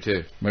 I do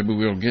too. Maybe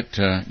we'll get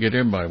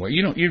everybody. Well,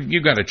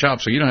 you got a chop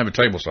saw. You don't have a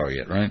table saw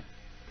yet, right?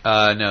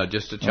 No,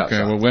 just a chop Okay.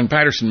 saw. Well, when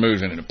Patterson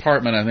moves in an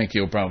apartment, I think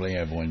he'll probably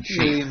have one.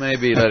 He may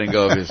be letting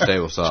go of his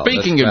table saw.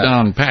 Speaking That's of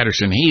right. Don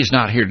Patterson, he's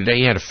not here today.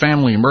 He had a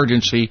family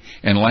emergency,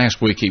 and last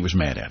week he was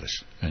mad at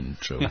us. And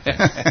so,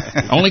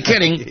 only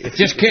kidding,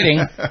 just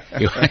kidding.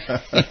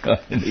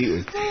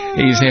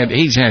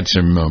 He's had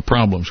some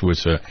problems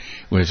with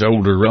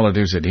older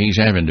relatives that he's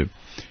having to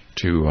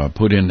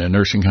put in the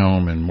nursing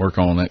home and work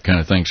on that kind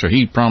of thing. So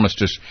he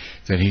promised us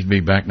that he'd be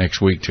back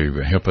next week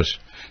to help us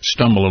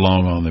stumble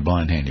along on the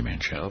Blind Handyman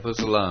show. Help us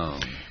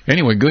alone.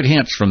 Anyway, good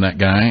hints from that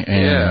guy.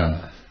 And,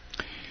 Yeah.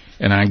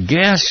 And I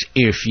guess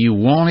if you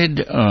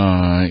wanted,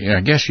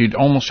 I guess you'd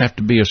almost have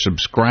to be a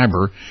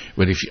subscriber.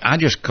 But I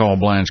just call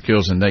Blind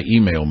Skills and they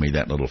email me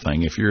that little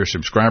thing. If you're a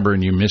subscriber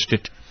and you missed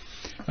it,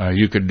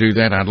 you could do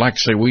that. I'd like to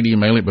say we'd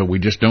email it, but we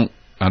just don't.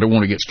 I don't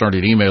want to get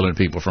started emailing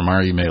people from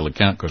our email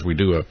account because we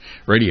do a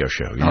radio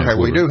show. Okay,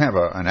 we do have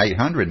an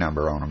 800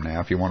 number on them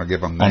now if you want to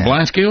give them that. On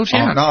Blind Skills,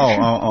 yeah.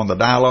 On the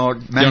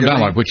Dialogue magazine. On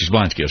Dialogue, which is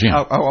Blind Skills,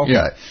 yeah. Oh, okay.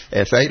 Yeah.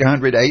 It's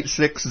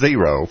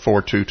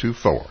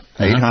 800-860-4224.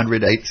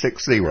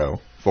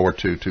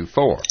 800-860-4224.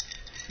 All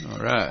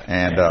right.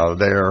 And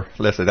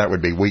let's say that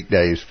would be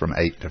weekdays from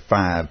 8 to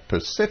 5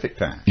 Pacific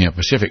time. Yeah,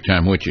 Pacific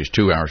time, which is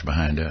 2 hours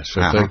behind us. So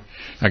Uh-huh.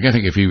 I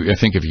think if you're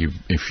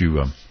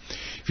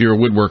a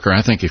woodworker,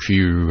 I think if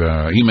you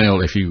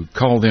if you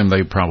call them,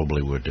 they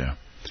probably would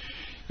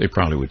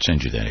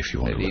send you that if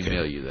you want They'd to look email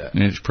at it. you that.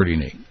 And it's pretty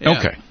neat. Yeah.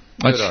 Okay,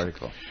 Good let's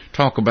article.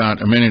 talk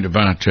about a minute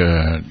about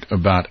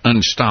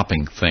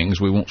unstopping things.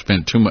 We won't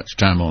spend too much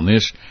time on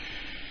this,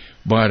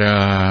 but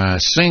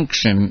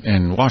sinks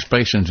and wash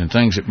basins and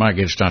things that might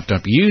get stopped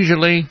up.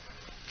 Usually,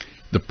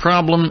 the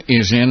problem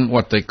is in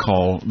what they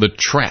call the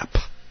trap.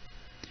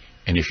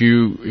 And if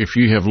you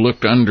have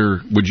looked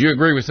under, would you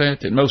agree with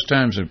that? That most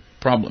times the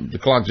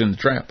clog's in the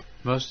trap.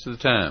 Most of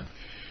the time.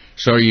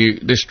 So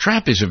this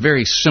trap is a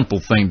very simple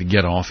thing to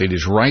get off. It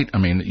is right. I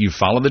mean, you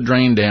follow the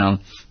drain down.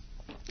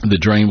 The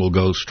drain will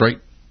go straight.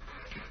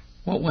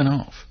 What went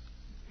off?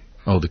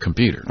 Oh, the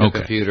computer. The Okay.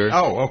 computer.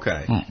 Oh,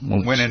 okay. Oh,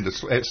 well,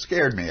 It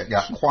scared me. It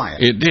got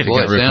quiet. It did.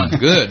 Boy, it it got real sounds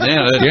quiet. good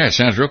now. doesn't it? Yeah, it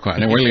sounds real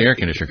quiet. Now, wait till the air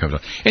conditioner comes on.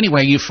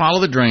 Anyway, you follow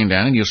the drain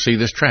down, and you'll see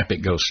this trap. It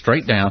goes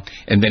straight down,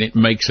 and then it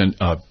makes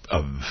a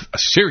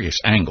serious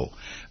angle,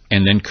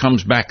 and then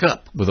comes back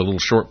up with a little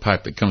short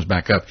pipe that comes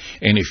back up.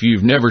 And if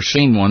you've never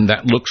seen one,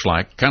 that looks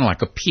kind of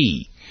like a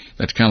P.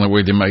 That's kind of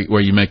the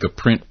way you make a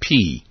print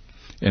P.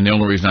 And the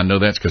only reason I know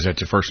that's because that's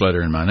the first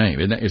letter in my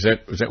name. Is that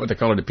what they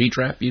call it, a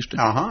P-trap used to?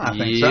 I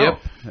think Yep.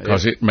 so.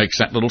 Because it makes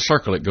that little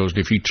circle. It goes,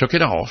 if you took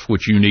it off,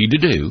 which you need to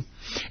do,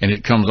 and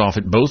it comes off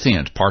at both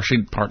ends,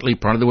 partly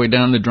part of the way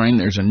down the drain,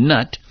 there's a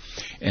nut,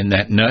 and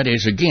that nut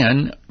is,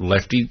 again,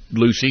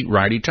 lefty-loosey,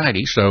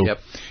 righty-tighty. So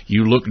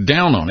you look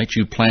down on it.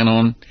 You plan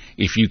on,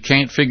 if you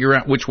can't figure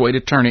out which way to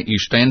turn it, you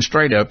stand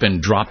straight up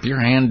and drop your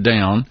hand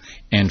down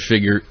and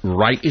figure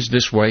right is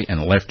this way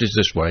and left is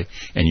this way,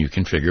 and you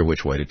can figure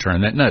which way to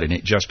turn that nut. And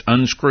it just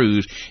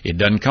unscrews. It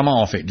doesn't come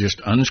off. It just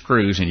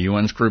unscrews, and you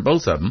unscrew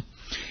both of them,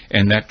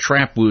 and that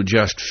trap will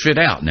just fit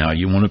out. Now,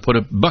 you want to put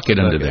a bucket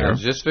under I there.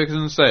 was just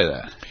fixing to say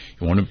that.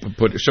 You want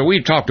to so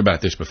we've talked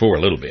about this before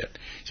a little bit.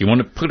 So you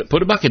want to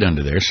put a bucket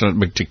under there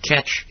to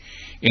catch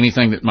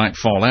anything that might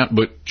fall out.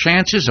 But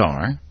chances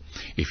are,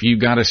 if you've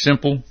got a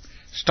simple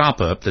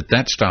stop-up,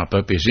 that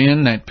stop-up is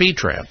in that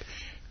P-trap,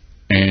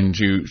 and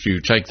you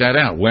take that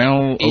out.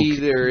 Well, okay.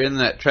 Either in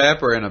that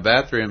trap or in a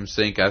bathroom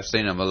sink. I've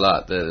seen them a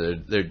lot.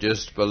 They're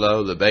just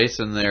below the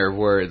basin there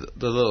where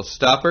the little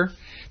stopper.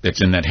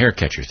 That's in that hair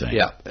catcher thing.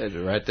 Yeah, it's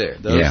right there.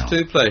 Those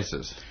two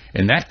places.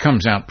 And that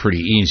comes out pretty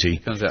easy.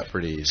 Comes out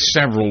pretty easy.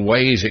 Several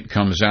ways it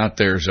comes out.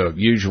 There's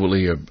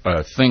usually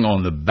a thing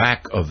on the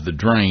back of the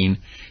drain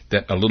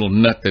a little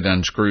nut that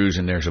unscrews,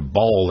 and there's a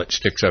ball that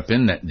sticks up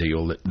in that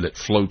deal that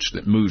floats,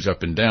 that moves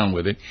up and down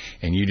with it,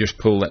 and you just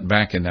pull that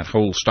back, and that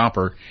whole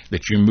stopper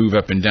that you move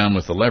up and down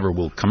with the lever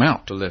will come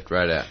out. To lift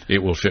right out.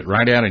 It will fit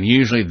right out, and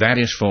usually that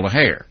is full of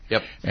hair.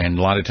 Yep. And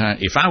a lot of times,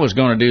 if I was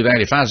going to do that,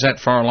 if I was that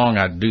far along,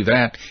 I'd do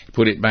that,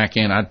 put it back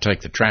in, I'd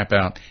take the trap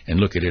out and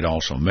look at it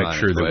also, make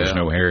sure there was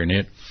no hair in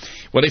it.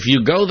 Well, if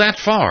you go that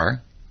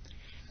far,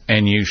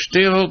 and you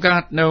still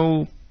got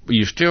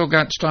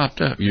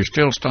stopped up, you're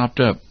still stopped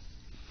up,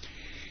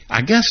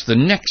 I guess the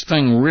next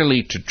thing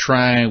really to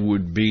try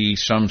would be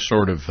some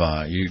sort of,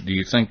 do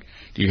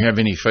you have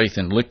any faith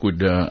in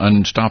liquid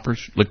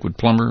unstoppers, liquid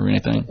plumber or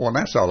anything? Well,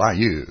 that's all I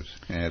use.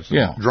 It's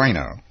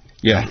Drano.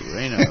 Yeah.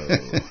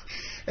 Drano.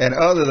 And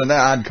other than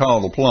that, I'd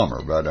call the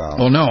plumber. But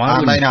no,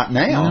 I may not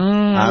now.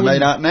 I may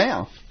not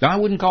now. I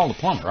wouldn't call the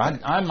plumber.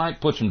 I might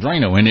put some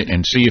Drano in it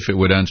and see if it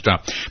would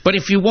unstop. But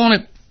if you've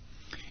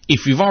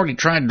already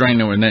tried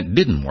Drano and that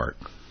didn't work,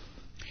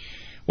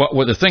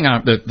 well, the thing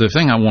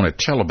I want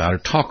to tell about or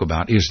talk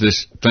about is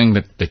this thing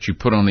that you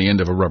put on the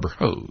end of a rubber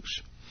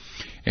hose.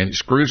 And it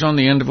screws on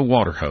the end of a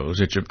water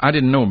hose. I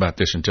didn't know about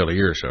this until a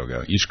year or so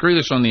ago. You screw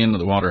this on the end of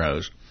the water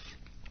hose,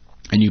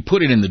 and you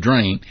put it in the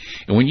drain.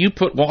 And when you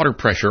put water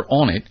pressure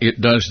on it, it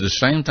does the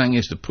same thing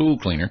as the pool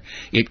cleaner.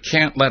 It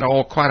can't let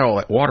quite all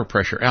that water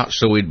pressure out,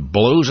 so it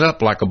blows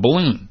up like a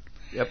balloon.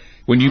 Yep.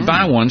 When you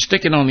buy one,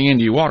 stick it on the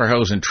end of your water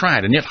hose and try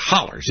it, and it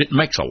hollers. It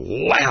makes a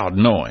loud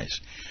noise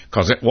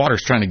because that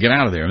water's trying to get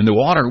out of there. And the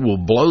water will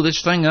blow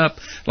this thing up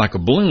like a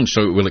balloon,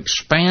 so it will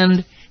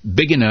expand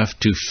big enough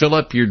to fill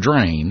up your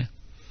drain.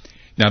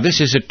 Now,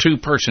 this is a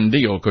two-person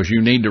deal because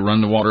you need to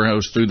run the water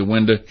hose through the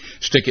window,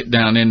 stick it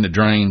down in the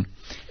drain,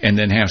 and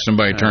then have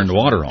somebody turn the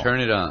water on. Turn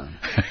it on.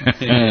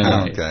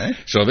 Okay.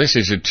 So this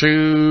is a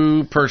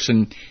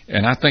two-person,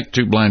 and I think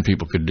two blind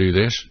people could do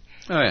this.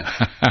 Oh, yeah.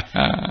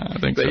 I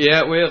think but so.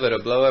 yeah, it will.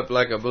 It'll blow up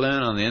like a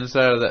balloon on the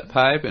inside of that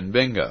pipe, and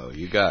bingo,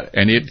 you got it.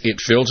 And it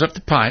fills up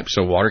the pipe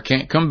so water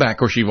can't come back. Of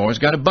course, you've always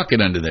got a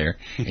bucket under there,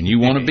 and you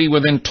want to be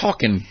within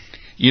talking.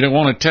 You don't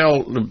want to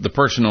tell the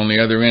person on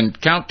the other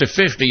end, count to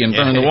 50 and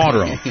turn the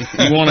water on.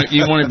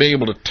 You want to be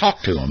able to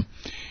talk to them,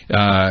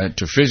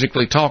 to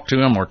physically talk to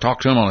them, or talk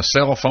to them on a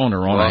cell phone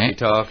or on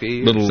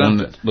walkie-talkie,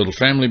 little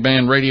family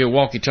band radio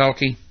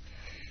walkie-talkie.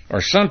 Or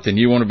something.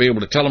 You want to be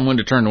able to tell them when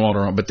to turn the water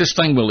on. But this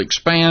thing will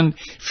expand,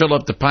 fill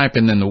up the pipe,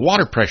 and then the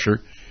water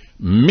pressure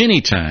many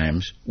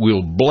times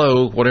will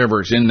blow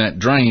whatever is in that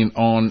drain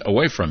on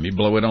away from you.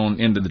 Blow it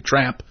on into the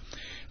trap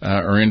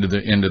or into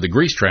the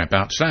grease trap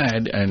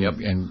outside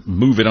and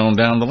move it on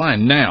down the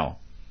line. Now,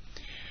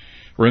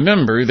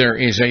 remember, there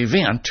is a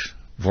vent.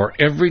 For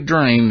every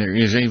drain, there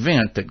is a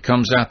vent that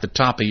comes out the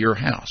top of your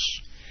house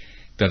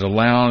that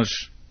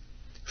allows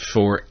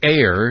for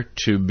air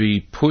to be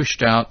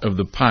pushed out of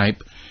the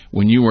pipe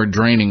when you are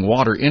draining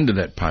water into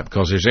that pipe,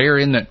 because there's air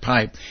in that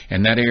pipe,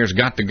 and that air's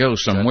got to go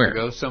somewhere.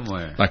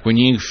 Like when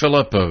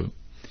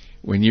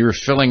you're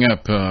filling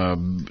up a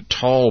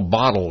tall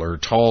bottle or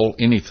tall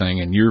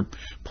anything, and you're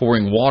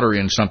pouring water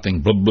in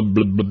something, blub, blub,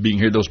 blub, blub, you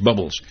hear those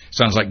bubbles.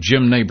 Sounds like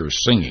Jim Neighbors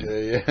singing.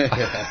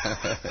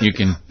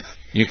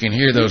 You can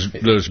hear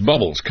those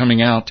bubbles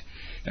coming out,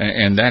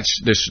 and that's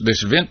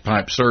this vent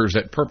pipe serves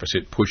that purpose.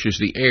 It pushes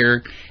the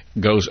air,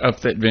 goes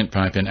up that vent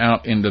pipe and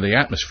out into the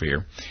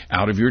atmosphere,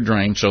 out of your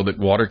drain, so that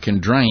water can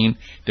drain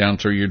down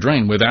through your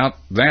drain. Without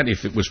that,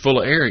 if it was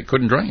full of air, it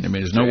couldn't drain. I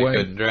mean, there's no way. It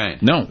couldn't drain.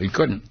 No, it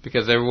couldn't.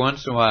 Because every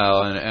once in a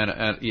while,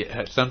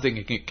 and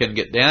something can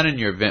get down in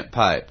your vent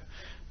pipe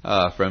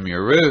from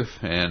your roof,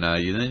 and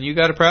then you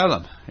got a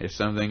problem. If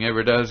something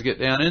ever does get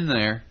down in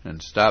there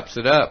and stops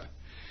it up,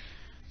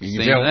 you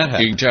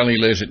can tell he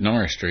lives at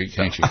Norris Street,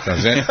 can't you?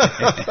 Because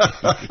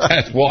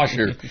that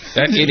washer,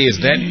 that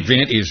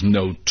vent is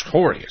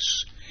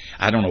notorious.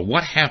 I don't know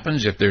what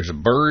happens if there's a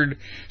bird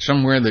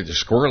somewhere, there's a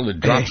squirrel that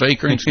drops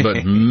acorns,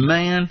 but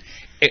man,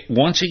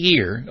 once a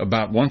year,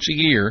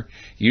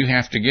 you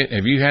have to get.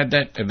 Have you had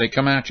that? Have they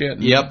come out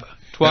yet? Yep,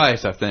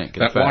 twice I think.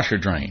 That washer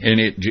drain, and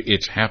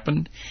it's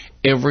happened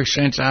ever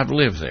since I've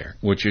lived there,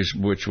 which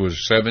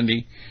was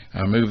 70.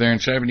 I moved there in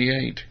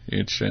 78.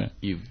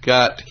 You've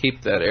got to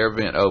keep that air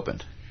vent open.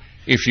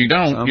 If you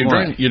don't,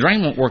 your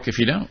drain won't work if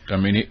you don't. I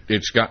mean,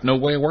 it's got no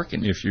way of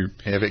working if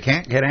it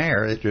can't get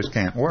air, it just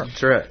can't work.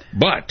 That's right.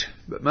 But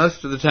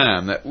most of the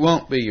time, that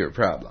won't be your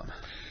problem.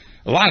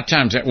 A lot of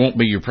times that won't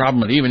be your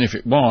problem, but even if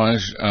it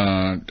was,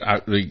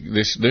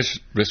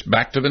 this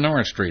back to the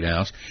Norris Street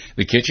house,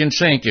 the kitchen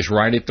sink is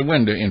right at the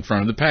window in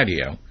front of the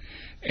patio.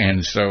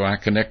 And so I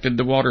connected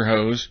the water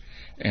hose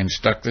and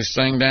stuck this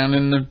thing down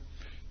in the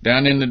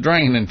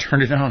drain and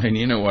turned it on, and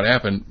you know what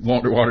happened?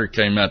 Water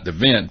came out the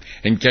vent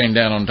and came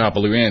down on top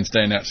of Luann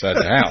staying outside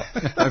the house.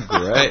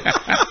 Great.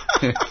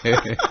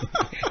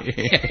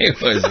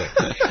 It was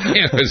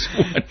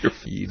wonderful.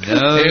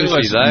 It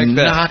was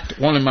not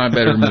one of my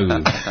better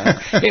moves.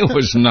 It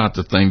was not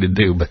the thing to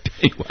do, but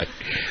anyway,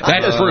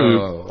 that's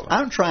true.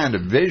 I'm trying to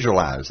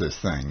visualize this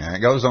thing. Now,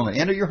 it goes on the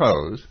end of your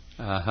hose.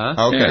 Uh-huh.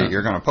 Okay,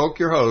 You're going to poke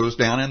your hose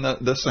down in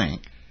the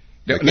sink.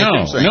 The No,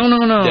 kitchen sink.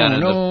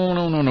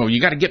 no.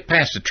 You got to get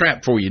past the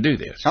trap before you do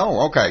this.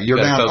 Oh, okay. You're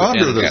You gotta down poke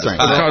under in the the sink.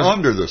 pipe. You're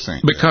under the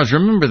sink. Because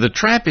remember, the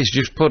trap is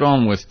just put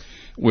on with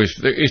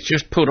it's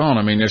just put on.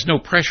 I mean, there's no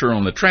pressure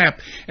on the trap,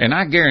 and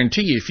I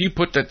guarantee you, if you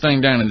put that thing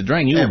down in the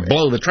drain, you'll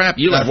blow the trap.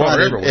 You'll have That's water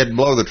right. everywhere. It'd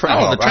blow the trap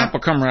Oh, off. the trap will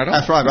come right off.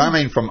 That's right. But I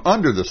mean, from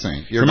under the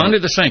sink. From under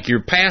the sink,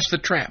 you're past the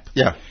trap.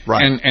 Yeah,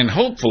 right. And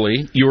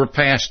hopefully you're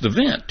past the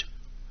vent.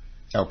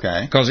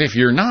 Okay. Because if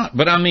you're not,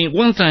 but I mean,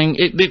 one thing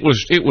it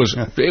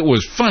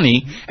was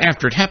funny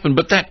after it happened,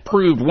 but that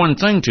proved one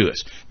thing to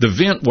us: the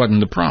vent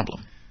wasn't the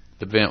problem.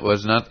 The vent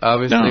was not,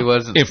 obviously No.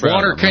 wasn't If the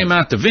problem. water came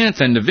out the vent,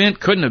 then the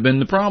vent couldn't have been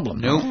the problem.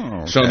 Nope. Oh,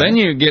 okay. So then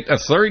you get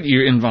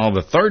you involve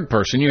a third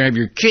person. You have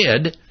your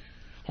kid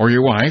or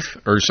your wife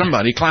or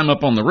somebody climb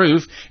up on the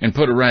roof and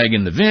put a rag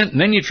in the vent, and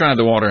then you try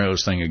the water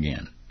hose thing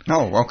again.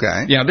 Oh,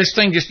 okay. Yeah, this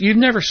thing you've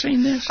never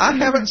seen this? I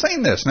haven't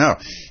seen this. No.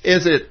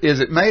 Is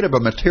it made of a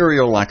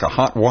material like a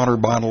hot water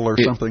bottle or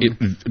something?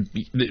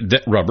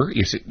 That rubber.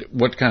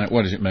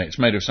 What is it made? It's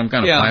made of some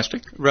kind of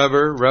plastic?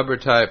 Rubber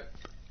type.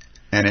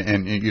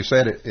 And you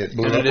said it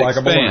blew And up it like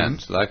a balloon.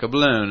 expands like a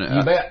balloon.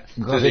 You bet.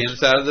 To the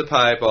inside of the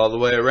pipe all the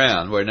way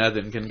around where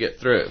nothing can get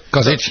through.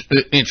 Because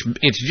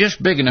it's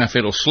just big enough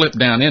it'll slip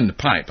down in the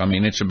pipe. I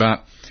mean, it's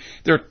about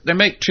they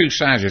make two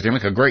sizes. They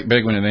make a great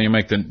big one, and then you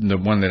make the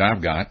one that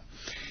I've got.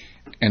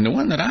 And the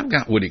one that I've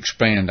got would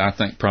expand, I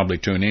think, probably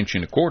to 1.25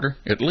 inches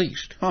at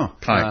least. Huh.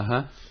 Pipe.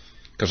 Uh-huh.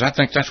 Because I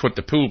think that's what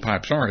the pool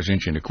pipes are, is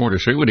 1.25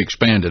 inches. So it would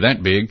expand to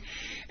that big.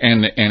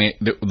 And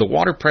the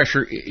water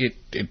pressure,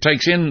 it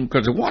takes in,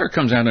 because the water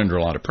comes out under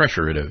a lot of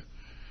pressure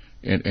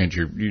and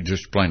you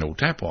just plain old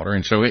tap water.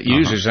 And so it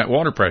uses that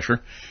water pressure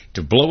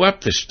to blow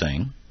up this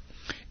thing.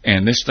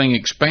 And this thing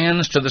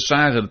expands to the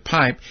size of the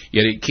pipe,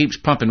 yet it keeps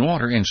pumping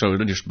water, and so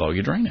it'll just blow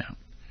your drain out.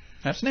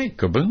 That's neat.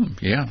 Kaboom,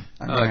 yeah.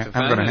 I'm that's going a to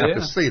fine have idea.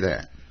 to see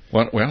that.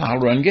 Well, I'll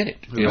run and get it.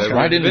 It's Whoever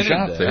right in the invented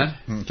shop that.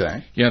 there.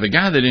 Okay. Yeah, the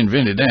guy that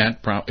invented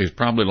that is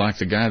probably like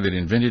the guy that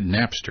invented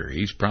Napster.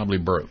 He's probably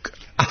broke.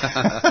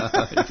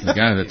 The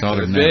guy that thought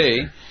of Could Napster.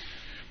 be.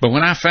 But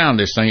when I found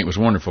this thing, it was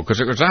wonderful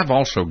because I've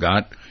also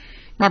got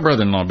my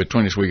brother-in-law.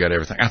 Between us, we got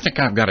everything. I think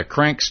I've got a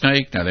crank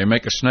snake. Now they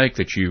make a snake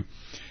that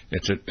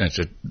it's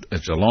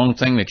a long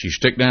thing that you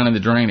stick down in the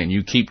drain, and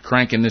you keep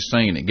cranking this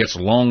thing, and it gets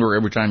longer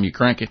every time you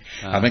crank it.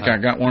 I think I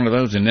got one of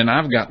those, and then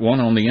I've got one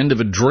on the end of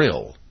a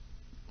drill.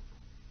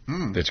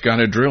 That's got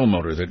a drill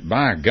motor that,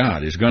 by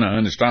God, is going to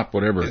unstop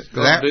whatever.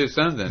 Gonna do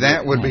something.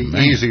 That would be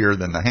man. easier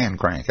than the hand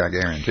crank, I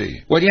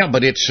guarantee. Well, yeah,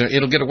 but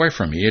it'll get away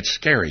from you. It's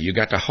scary. You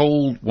got to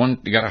hold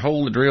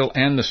the drill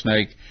and the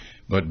snake,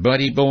 but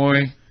buddy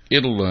boy,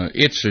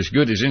 it's as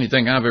good as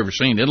anything I've ever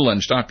seen. It'll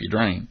unstop your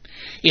drain.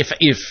 If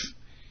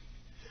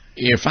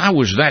I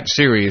was that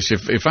serious,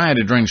 if I had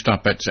a drain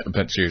stop that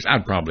serious,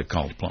 I'd probably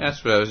call the plumber.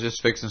 That's what I was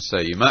just fixing to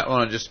say. You might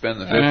want to just spend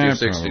the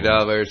 $50 or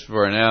Probably. $60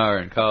 for an hour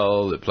and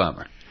call the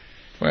plumber.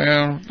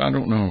 Well, I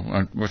don't know.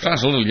 If I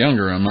was a little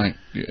younger, I might.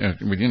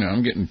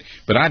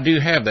 But I do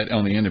have that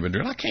on the end of a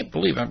drill. I can't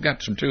believe I've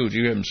got some tools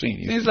you haven't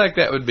seen. Seems like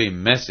that would be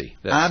messy.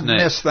 That I snake.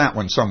 missed that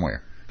one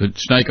somewhere. The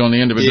snake on the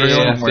end of a drill.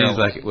 Yeah, somewhere seems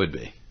like it would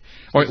be.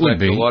 Or it would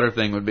be. The water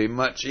thing would be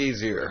much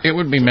easier. It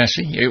would be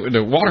messy.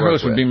 The water Work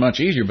hose would with. be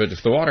much easier, but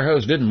if the water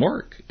hose didn't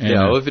work, and,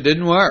 Yeah, well, if it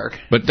didn't work.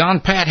 But Don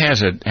Pat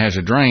has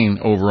a drain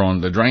over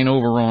on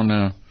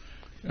Allendale.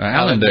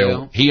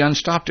 Allendale. He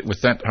unstopped it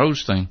with that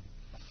hose thing.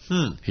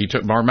 He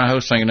borrowed my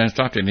hose thing and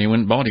unstopped it, and he went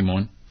and bought him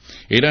one.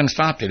 It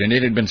unstopped it, and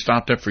it had been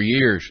stopped up for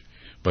years,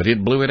 but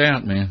it blew it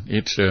out, man.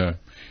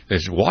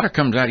 As water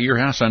comes out of your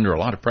house under a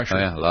lot of pressure. Oh,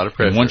 yeah, a lot of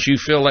pressure. And once you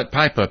fill that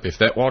pipe up, if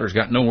that water's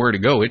got nowhere to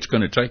go, it's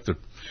going to take the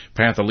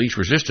path of least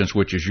resistance,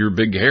 which is your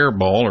big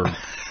hairball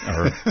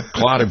or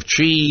clot of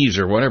cheese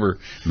or whatever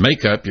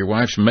makeup, your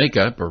wife's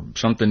makeup or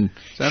something.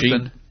 She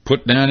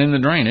put down in the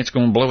drain. It's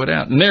going to blow it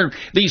out. And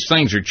these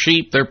things are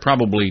cheap. They're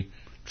probably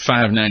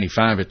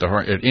 $5.95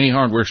 at any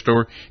hardware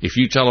store. If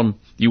you tell them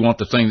you want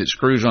the thing that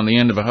screws on the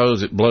end of a hose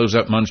that blows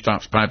up and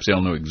unstops pipes,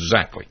 they'll know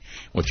exactly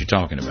what you're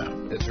talking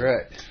about. That's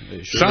right.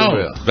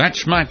 So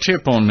that's my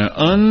tip on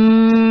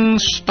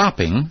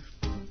unstopping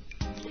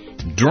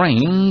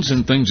drains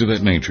and things of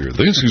that nature.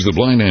 This is the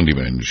Blind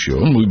Handyman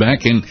Show, and we'll be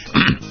back in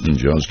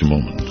just a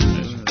moment.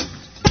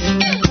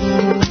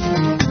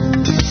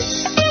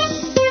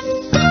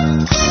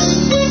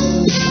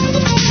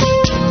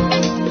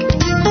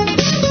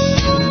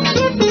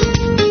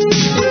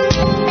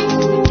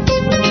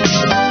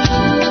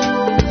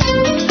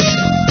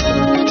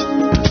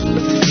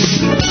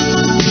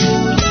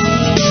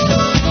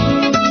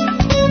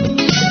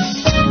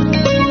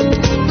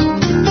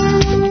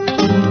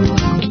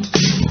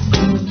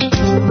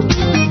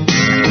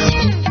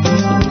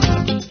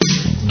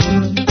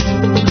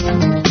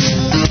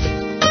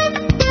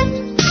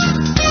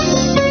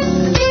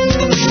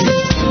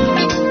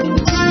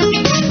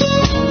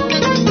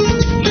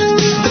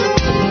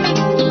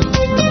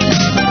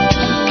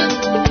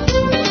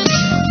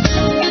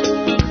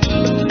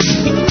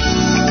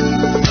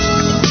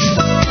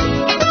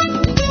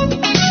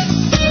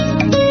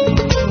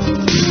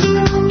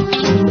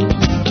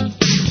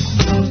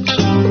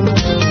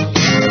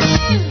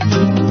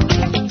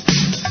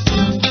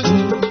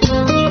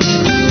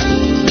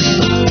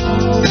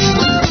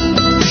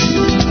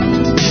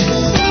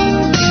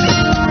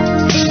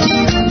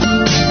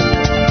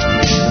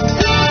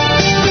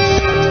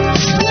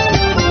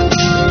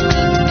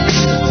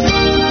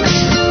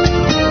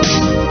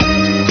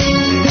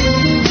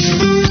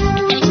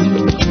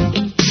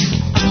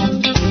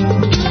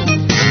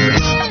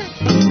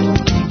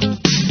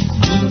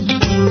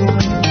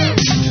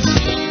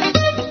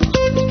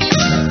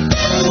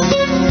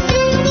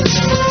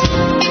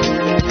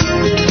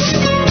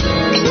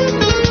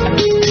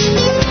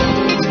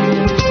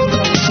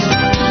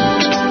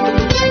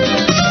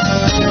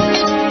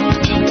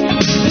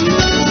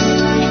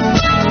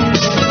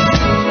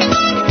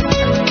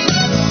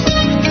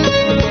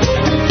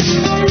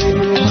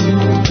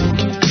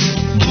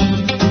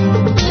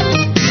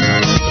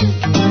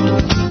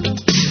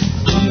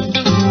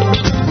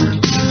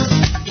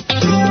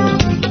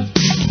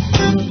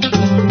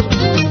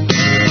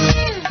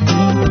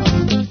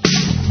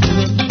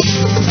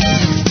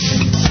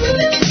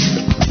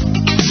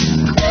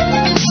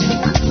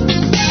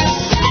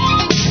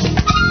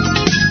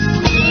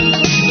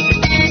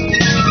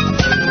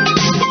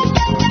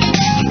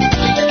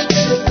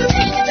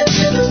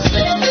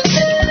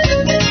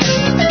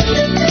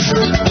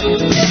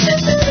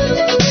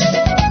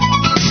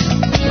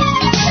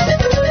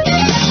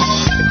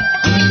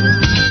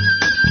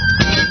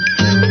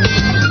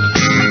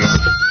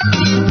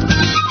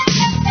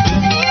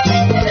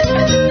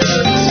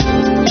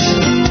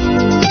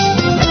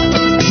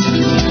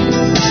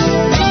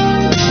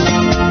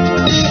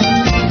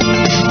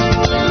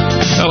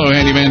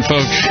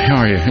 How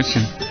are you? It's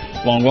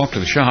a long walk to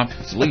the shop.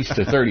 It's at least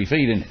 30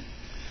 feet, isn't it?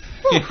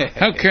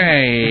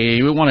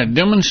 Okay, we want to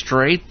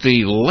demonstrate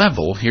the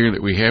level here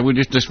that we have.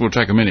 This will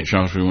take a minute,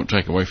 Sean, so we won't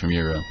take away from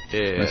your...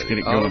 let's get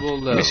it going.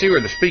 Let me see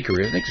where the speaker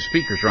is. I think the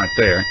speaker's right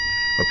there.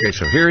 Okay,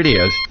 so here it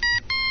is.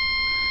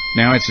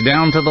 Now it's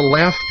down to the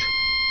left.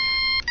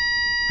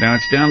 Now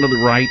it's down to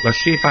the right. Let's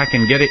see if I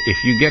can get it.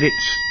 If you get it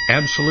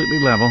absolutely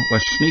level,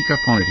 let's sneak up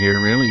on it here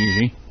real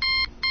easy.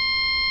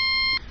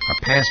 I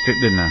passed it,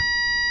 didn't I?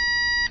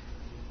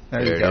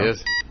 There you go. It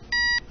is.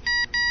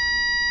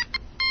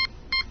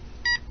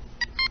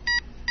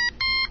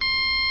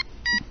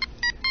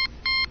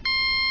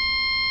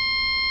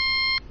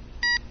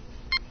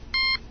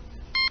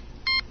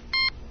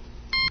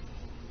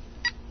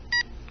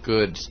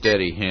 Good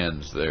steady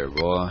hands there,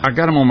 boy. I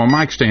got them on my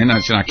mic stand. I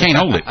said I can't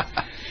hold it.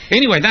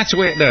 Anyway, that's the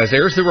way it does.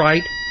 There's the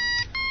right.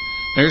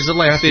 There's the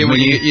left. See, when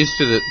you get used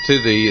to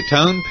the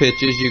tone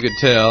pitches, you could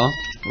tell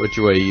which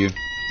way you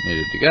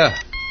needed to go.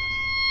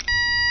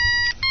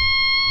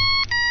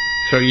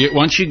 So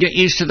once you get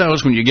used to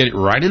those, when you get it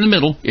right in the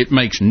middle, it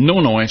makes no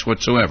noise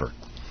whatsoever.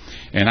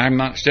 And I'm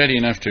not steady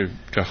enough to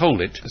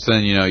hold it. So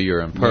then you know you're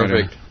in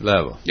perfect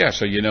level. Yeah,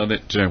 so you know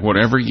that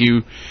whatever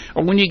you...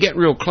 Or when you get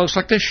real close,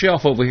 like this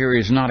shelf over here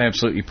is not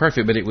absolutely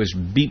perfect, but it was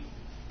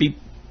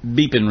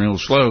beeping real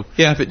slow.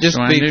 Yeah, if it just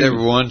beeped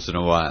every once in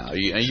a while,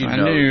 you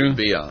know you'd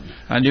be on.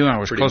 I knew I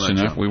was close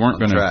enough. We weren't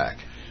going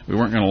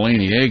to lay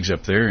any eggs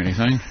up there or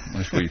anything,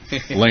 unless we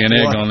lay an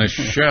egg on this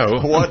show.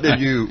 What did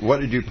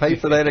you pay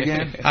for that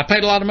again? I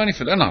paid a lot of money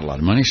for that. Not a lot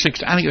of money.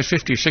 I think it was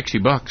 $50 or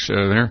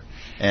 $60 there.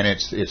 And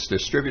it's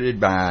distributed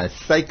by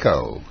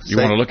Seiko. You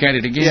want to look at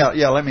it again?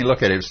 Yeah, let me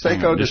look at it.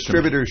 Seiko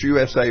Distributors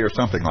USA or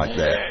something like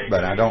that.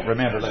 But I don't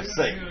remember. Let's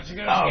see.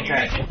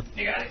 Okay.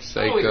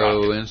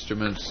 Seiko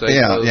Instruments.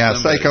 Seiko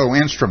Seiko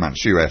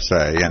Instruments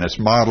USA, and it's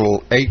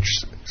model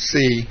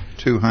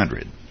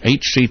HC200.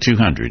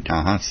 HC200.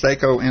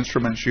 Seiko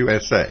Instruments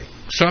USA.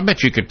 So I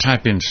bet you could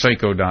type in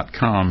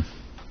Seiko.com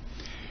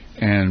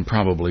and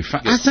probably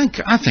find... I think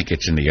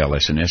it's in the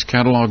LS&S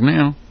catalog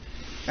now.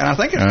 And I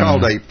think it's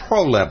called a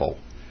Pro Level.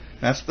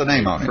 That's the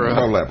name on it,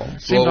 Pro Level.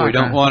 Well, we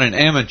don't want an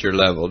amateur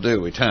level,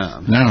 do we,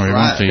 Tom? No, we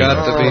want the... Got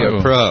to be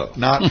a pro.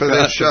 Not for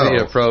this show. To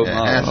be a pro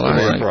model.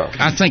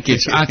 I think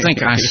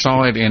I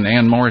saw it in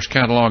Ann Morris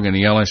catalog and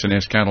the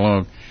LS&S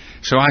catalog.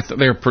 So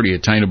they're pretty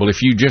attainable.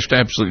 If you just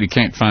absolutely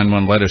can't find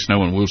one, let us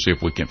know, and we'll see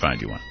if we can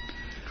find you one.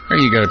 There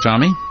you go,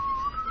 Tommy.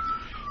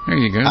 There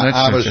you go.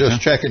 I was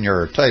just checking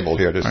your table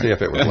here to see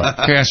if it was left.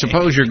 Okay, I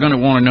suppose you're going to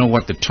want to know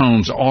what the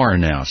tones are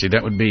now. See,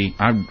 that would be...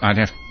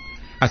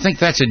 I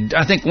think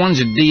one's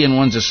a D and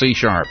one's a C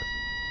sharp.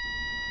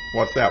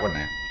 What's that one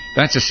now?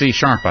 That's a C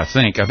sharp, I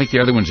think. I think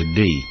the other one's a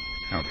D.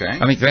 Okay.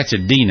 I think that's a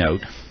D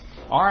note.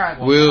 All right.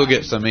 Well, we'll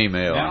get some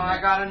email. Now I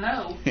got to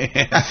know.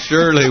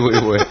 Surely we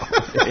will.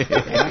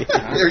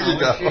 Here you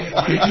go.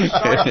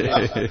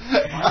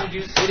 Why did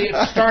you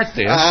start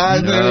this? I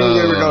knew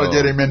we were going to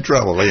get him in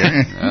trouble here.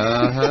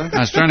 I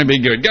was trying to be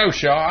good. Go,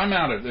 Shaw. I'm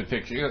out of the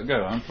picture.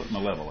 Go. I'm putting the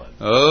level up.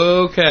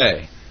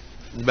 Okay.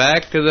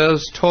 Back to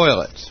those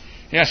toilets.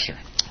 Yes, sir.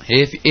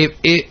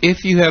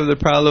 If you have the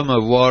problem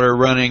of water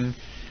running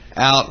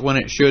out when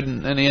it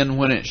shouldn't and in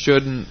when it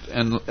shouldn't,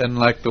 and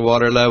like the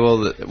water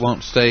level that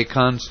won't stay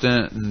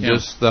constant, and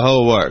just the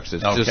whole works.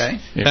 It's just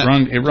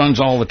it runs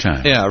all the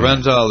time. Yeah, it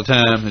runs all the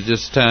time. It's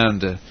just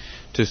time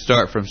to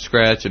start from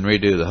scratch and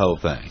redo the whole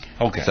thing.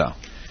 Okay. So,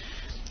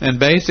 and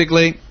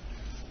basically,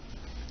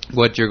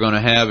 what you're going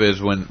to have is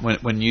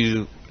when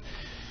you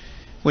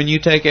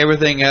take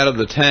everything out of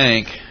the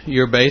tank,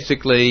 you're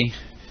basically...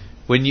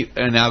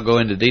 and I'll go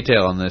into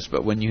detail on this,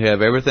 but when you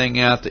have everything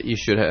out that you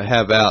should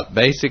have out,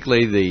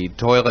 basically the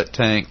toilet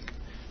tank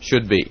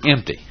should be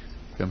empty,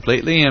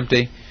 completely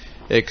empty,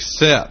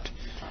 except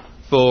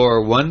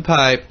for one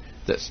pipe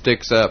that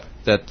sticks up,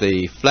 that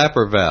the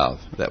flapper valve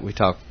that we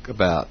talk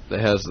about, that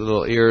has the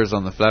little ears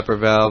on the flapper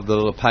valve, the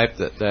little pipe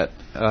that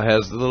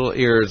has the little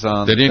ears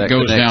on that it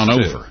goes down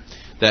over.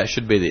 That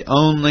should be the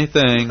only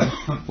thing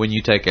when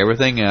you take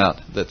everything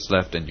out that's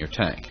left in your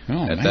tank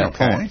at that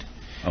point.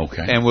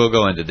 Okay. And we'll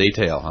go into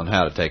detail on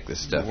how to take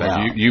this stuff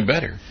out. You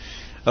better.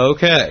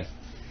 Okay.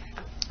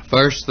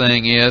 First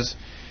thing is,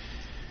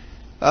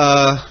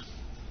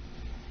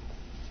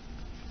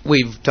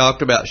 we've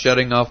talked about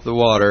shutting off the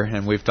water,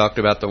 and we've talked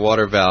about the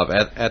water valve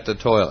at the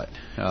toilet.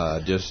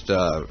 Just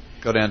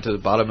go down to the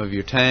bottom of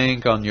your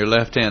tank on your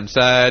left-hand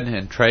side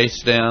and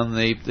trace down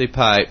the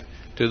pipe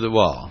to the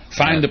wall.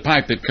 Find the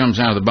pipe that comes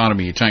out of the bottom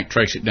of your tank,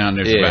 trace it down.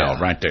 There's a valve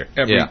right there.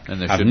 And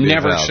there I've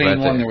never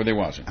seen one where there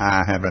wasn't.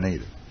 I haven't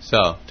either.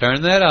 So,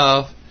 turn that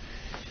off,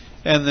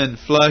 and then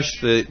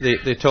flush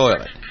the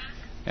toilet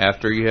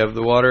after you have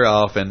the water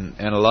off, and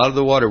a lot of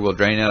the water will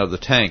drain out of the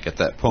tank at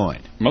that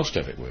point. Most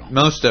of it will.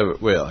 Most of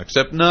it will,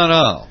 except not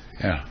all.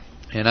 Yeah.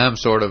 And I'm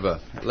sort of a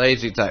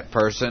lazy type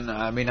person.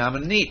 I mean, I'm a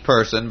neat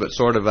person, but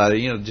sort of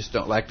just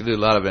don't like to do a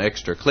lot of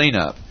extra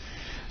cleanup.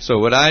 So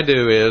what I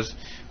do is,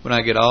 when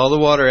I get all the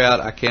water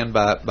out, I can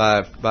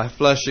by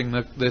flushing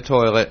the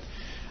toilet.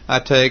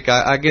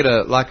 I get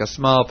a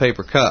small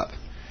paper cup.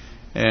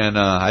 and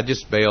I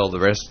just bail the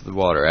rest of the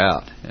water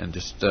out and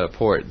just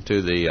pour it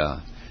into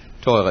the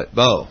toilet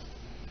bowl.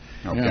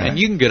 Okay. And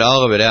you can get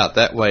all of it out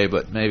that way,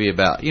 but maybe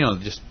about,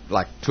 just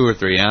like 2 or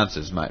 3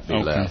 ounces might be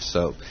left.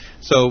 So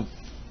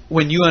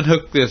when you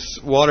unhook this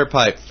water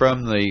pipe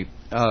from the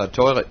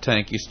toilet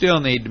tank, you still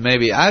need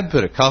I'd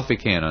put a coffee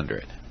can under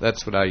it.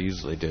 That's what I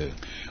usually do.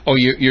 Oh,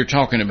 you're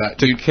talking about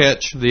to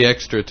catch the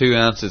extra 2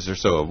 ounces or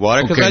so of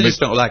water, because I just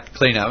don't like to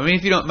clean up. I mean,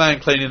 if you don't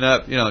mind cleaning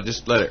up,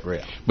 just let it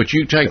rip. But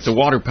you take the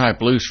water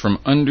pipe loose from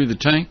under the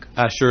tank?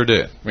 I sure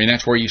do. I mean,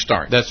 that's where you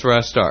start. That's where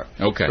I start.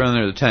 Okay. From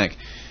under the tank.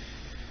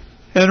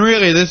 And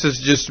really, this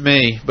is just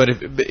me. But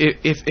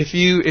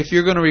if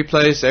you're going to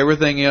replace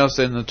everything else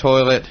in the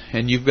toilet,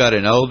 and you've got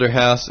an older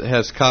house that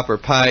has copper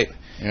pipe,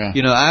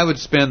 I would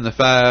spend the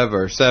 $5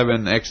 or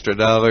 $7 extra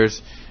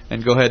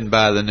and go ahead and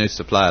buy the new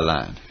supply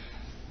line,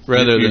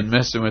 rather than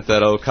messing with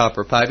that old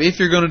copper pipe. If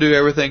you're going to do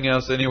everything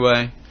else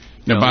anyway.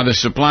 Now, by the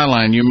supply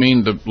line, you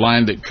mean the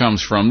line that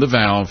comes from the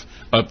valve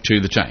up to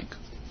the tank.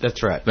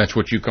 That's right. That's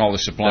what you call the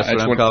supply. That's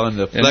what I'm calling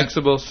the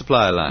flexible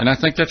supply line. And I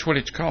think that's what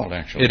it's called,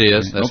 actually. It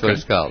is. That's what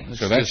it's called.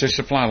 So that's the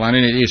supply line,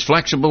 and it is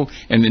flexible,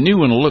 and the new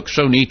one will look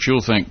so neat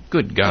you'll think,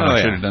 good God,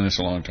 I should have done this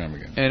a long time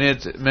ago. And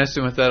it's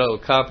messing with that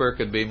old copper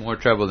could be more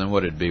trouble than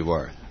what it'd be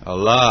worth. A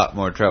lot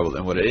more trouble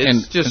than what it is.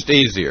 It's just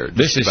easier.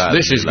 This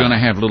is going to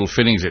have little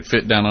fittings that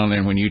fit down on there,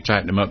 and when you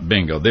tighten them up,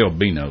 bingo, there'll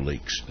be no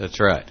leaks. That's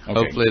right. Okay.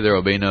 Hopefully there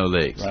will be no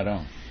leaks. Right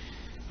on.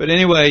 But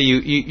anyway,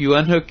 you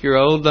unhook your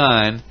old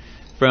line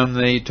from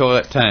the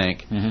toilet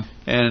tank,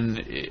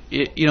 and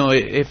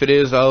if it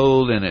is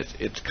old and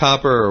it's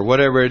copper or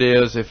whatever it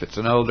is, if it's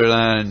an older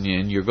line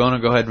and you're going to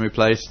go ahead and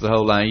replace the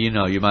whole line,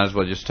 you might as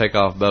well just take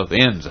off both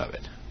ends of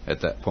it at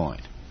that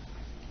point.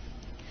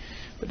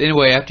 But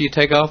anyway, after you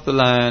take off the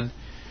line,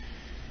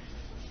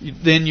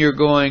 then you're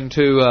going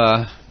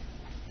to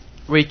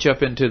reach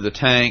up into the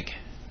tank,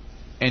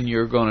 and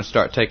you're going to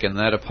start taking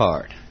that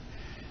apart,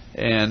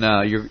 and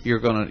you're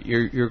going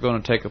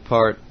to take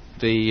apart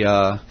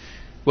the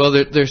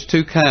there's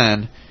 2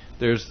 kinds.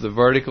 There's the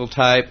vertical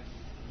type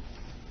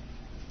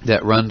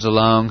that runs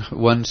along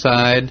one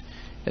side,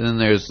 and then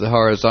there's the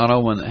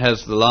horizontal one that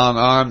has the long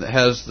arm that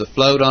has the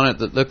float on it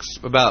that looks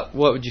about,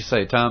 what would you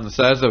say, Tom, the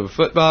size of a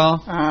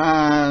football?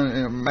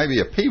 Maybe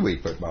a peewee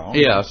football.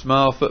 Yeah, a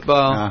small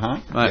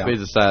football. Might be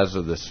the size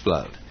of this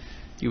float.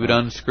 You would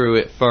unscrew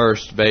it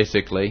first,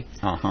 basically.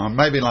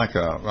 Maybe like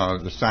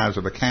the size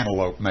of a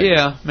cantaloupe. Maybe.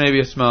 Yeah, maybe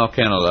a small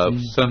cantaloupe,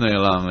 something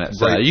along that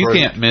size. You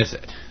can't miss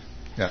it.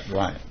 Yeah,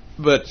 right.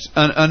 But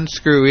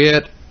unscrew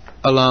it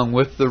along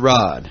with the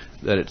rod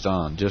that it's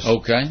on. Just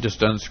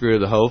unscrew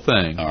the whole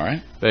thing. All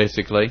right.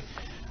 Basically,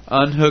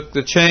 unhook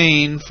the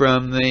chain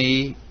from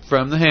the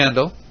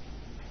handle,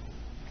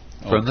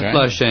 from the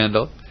flush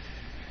handle,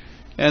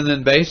 and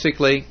then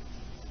basically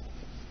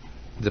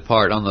the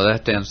part on the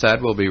left-hand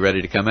side will be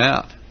ready to come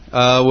out.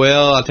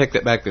 I'll take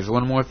that back. There's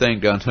one more thing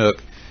to unhook.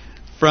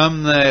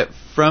 From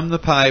the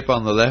pipe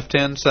on the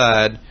left-hand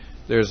side,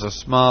 there's a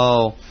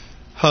small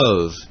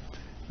hose,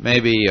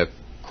 maybe a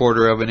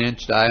 1/4 of an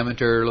inch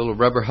diameter, little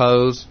rubber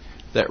hose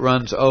that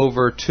runs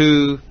over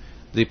to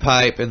the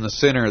pipe in the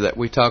center that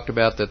we talked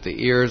about, that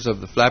the ears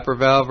of the flapper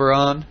valve are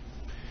on,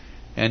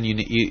 and you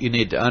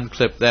need to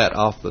unclip that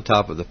off the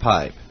top of the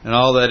pipe. And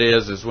all that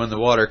is when the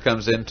water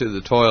comes into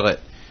the toilet,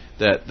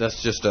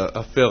 that's just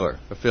a filler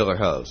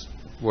hose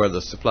where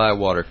the supply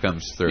water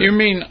comes through. You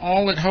mean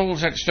all that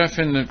holds that stuff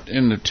in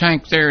the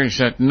tank there is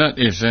that nut?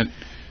 Is that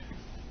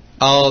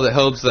all that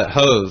holds that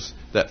hose,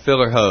 that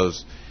filler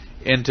hose,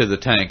 into the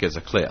tank is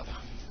a clip?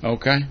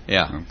 Okay.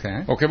 Yeah.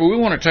 Okay, but we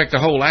want to take the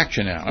whole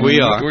action out.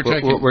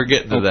 We're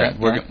getting to that.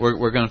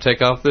 We're going to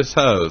take off this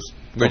hose.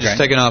 We're just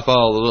taking off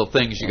all the little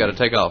things you got to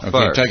take off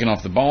first. Taking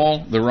off the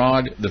ball, the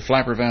rod, the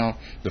flapper valve,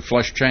 the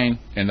flush chain,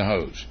 and the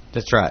hose.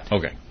 That's right.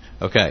 Okay.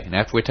 And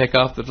after we take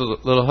off the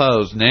little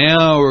hose,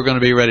 now we're going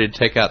to be ready to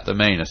take out the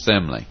main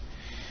assembly.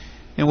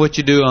 And what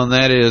you do on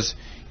that is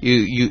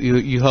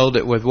you hold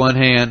it with one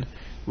hand,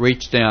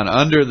 reach down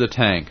under the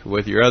tank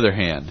with your other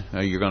hand.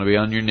 You're going to be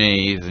on your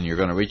knees, and you're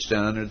going to reach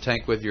down under the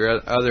tank with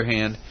your other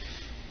hand.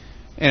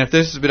 And if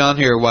this has been on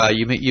here a while,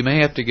 you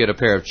may have to get a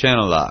pair of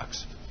channel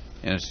locks.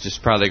 And it's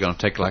just probably going to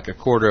take like a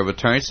 1/4 of a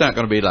turn. It's not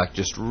going to be like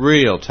just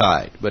real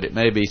tight, but it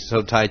may be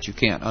so tight you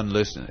can't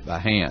unloosen it by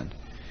hand.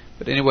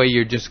 But anyway,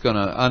 you're just going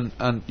to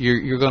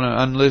you're going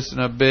to unloosen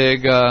a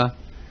big.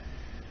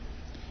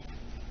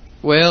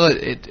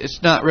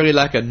 It's not really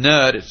like a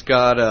nut. It's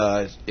got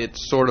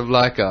it's sort of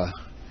like a.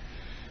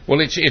 Well,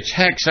 it's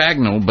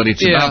hexagonal, but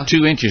it's about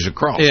 2 inches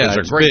across. Yeah,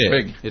 it's a great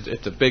big.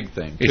 It's a big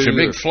thing. It's a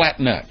big flat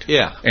nut.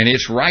 Yeah, and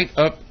it's right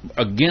up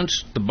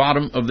against the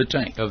bottom of the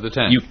tank.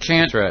 You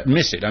can't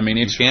miss it. I mean,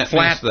 it's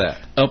flat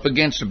up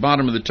against the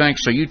bottom of the tank.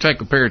 So you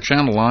take a pair of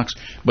channel locks,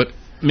 but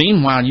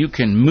meanwhile you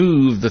can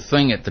move the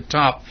thing at the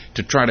top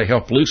to try to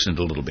help loosen it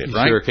a little bit,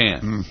 right? Sure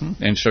can.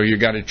 Mm-hmm. And so you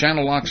got a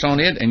channel locks on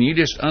it, and you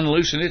just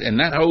unloosen it, and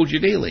that holds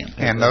your deal in.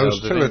 And those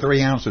 2 or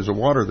 3 ounces of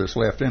water that's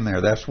left in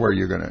there, that's where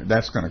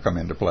that's going to come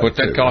into play. Put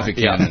that coffee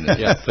can in there.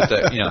 Yeah, put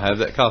that. Have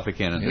that coffee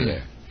can in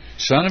there.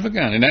 Son of a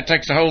gun. And that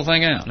takes the whole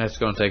thing out. That's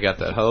going to take out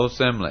that whole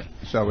assembly.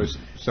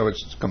 So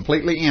it's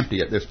completely empty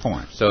at this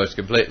point. So it's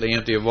completely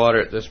empty of water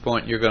at this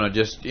point. You're going to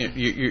just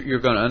you're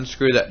going to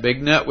unscrew that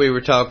big nut we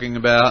were talking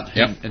about,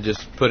 and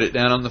just put it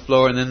down on the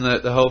floor, and then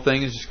the whole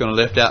thing is just going to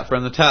lift out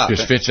from the top.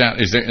 Just fits out.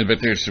 But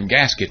there's some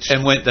gaskets.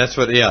 And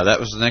that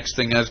was the next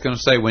thing I was going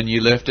to say. When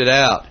you lift it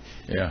out,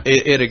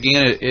 it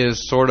again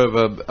is sort of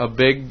a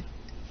big.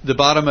 The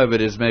bottom of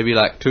it is maybe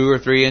like 2 or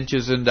 3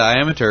 inches in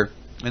diameter,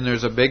 and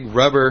there's a big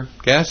rubber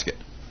gasket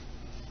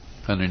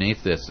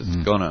underneath this.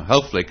 It's going to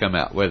hopefully come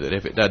out with it.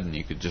 If it doesn't,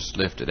 you could just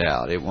lift it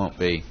out. It won't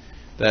be.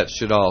 That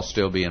should all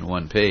still be in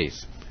one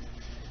piece.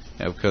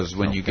 Because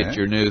when you get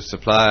your new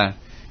supply,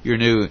 your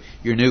new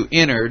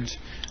innards,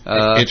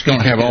 it's going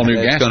to have all new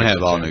gaskets. It's going to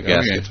have all new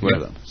gaskets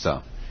with them.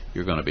 So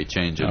you're going to be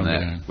changing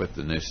that with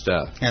the new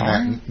stuff.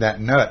 And that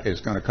nut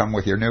is going to come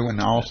with your new one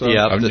also?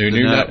 Yeah, the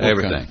new nut, nut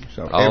everything.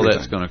 So all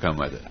that's going to come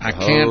with it. I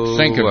can't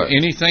think of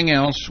anything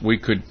else we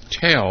could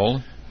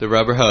tell. The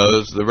rubber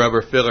hose, the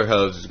rubber filler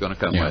hose is going to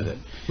come with it.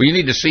 Well, you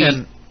need to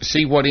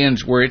see what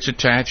ends where it's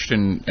attached,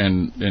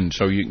 and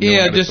so you can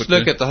know how to just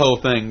look at the whole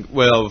thing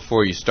well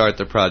before you start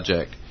the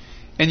project.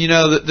 And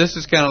this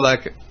is kind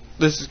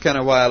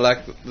of why I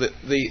like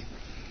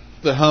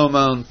the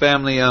home-owned,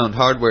 family-owned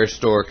hardware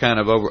store kind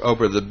of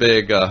over the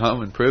big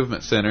home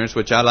improvement centers,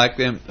 which I like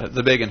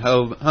the big and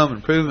home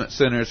improvement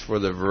centers for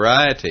the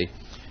variety.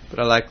 But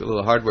I like the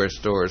little hardware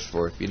stores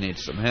for if you need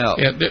some help.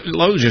 Yeah,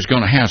 Lowe's is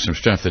going to have some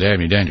stuff that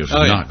Abney Daniels is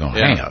not going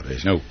to have.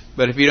 There's no.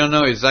 But if you don't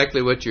know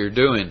exactly what you're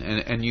doing,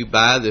 and you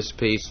buy this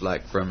piece,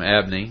 like from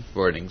Abney,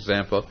 for an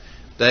example,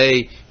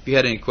 if you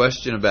had any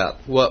question about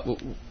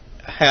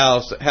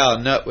how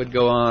a nut would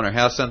go on or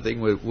how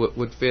something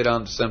would fit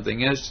onto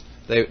something else,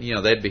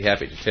 they'd be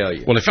happy to tell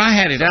you. Well, if I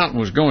had it out and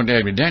was going to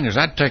Abney Daniels,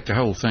 I'd take the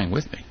whole thing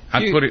with me.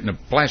 I'd put it in a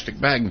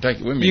plastic bag and take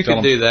it with me. You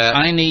can do that.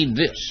 I need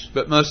this.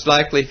 But most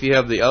likely, if you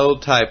have the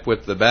old type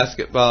with the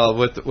basketball,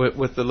 with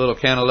the little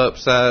cantaloupe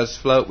size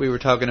float we were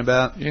talking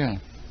about,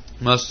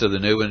 most of the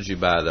new ones you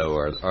buy though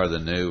are the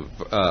new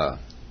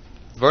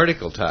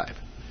vertical type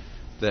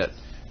that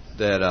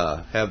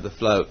have the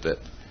float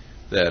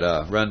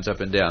that runs up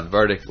and down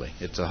vertically.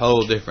 It's a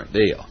whole different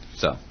deal.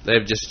 So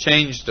they've just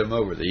changed them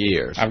over the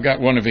years. I've got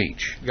one of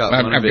each.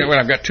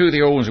 I've got 2 of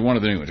the old ones and 1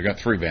 of the new ones. I've got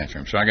 3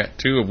 bathrooms, so I got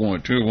 2 of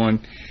one,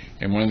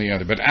 and 1 of the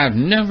other. But I've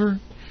never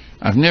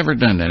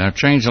done that. I've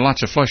changed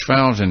lots of flush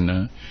valves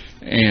and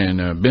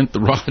bent the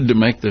rod to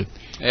make the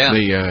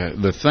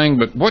thing.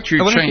 But what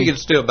you're I wonder changing? if you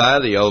can still buy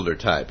the older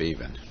type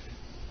even.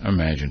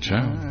 Imagine so.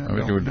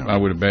 I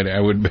would bet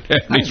at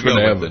least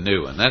would have the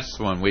new one. That's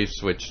the one we've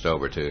switched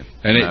over to.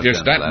 And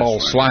that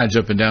ball slides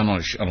up and down on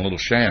a little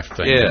shaft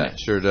thing. Yeah, it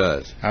sure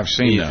does. I've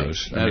seen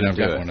those. I've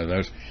got one of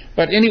those.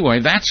 But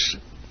anyway,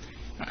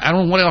 I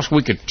don't know what else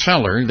we could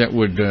tell her that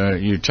would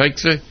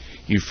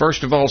you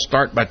first of all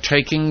start by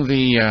taking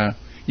the.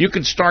 You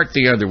could start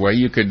the other way.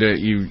 You could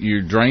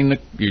you drain the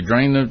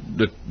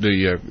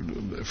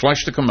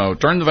flush the commode,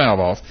 turn the valve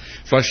off,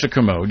 flush the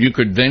commode. You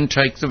could then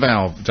take the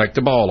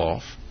ball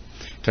off,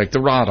 take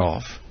the rod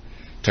off,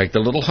 take the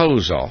little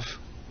hose off,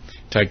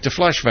 take the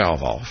flush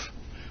valve off,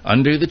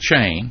 undo the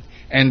chain,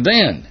 and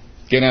then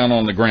get out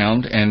on the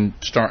ground and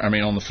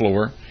on the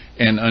floor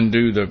and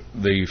undo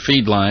the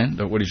feed line,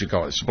 what did you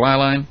call it, supply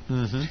line,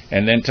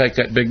 and then take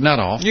that big nut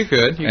off. You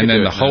could and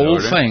then the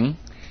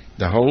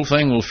whole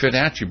thing will fit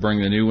out. You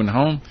bring the new one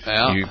home,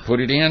 you put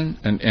it in,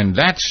 and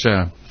that's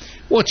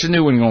what's the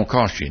new one going to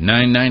cost you?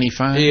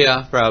 $9.95?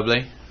 Yeah,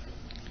 probably.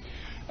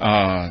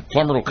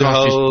 Plumber will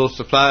cost the whole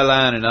supply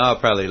line and all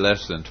probably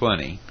less than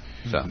 $20.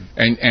 So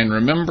and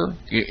remember,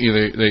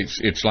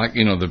 it's like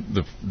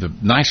the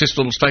nicest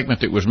little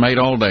statement that was made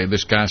all day.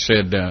 This guy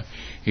said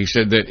he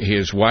said that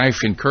his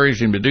wife encouraged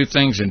him to do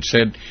things and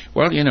said,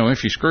 well,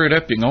 if you screw it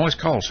up, you can always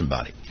call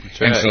somebody. That's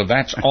right. And so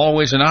that's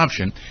always an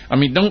option. I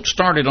mean, don't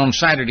start it on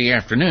Saturday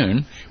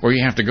afternoon where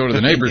you have to go to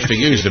the neighbors to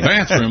use the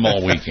bathroom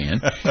all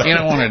weekend. You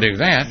don't want to do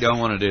that. Don't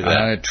want to do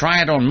that.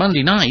 Try it on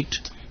Monday night.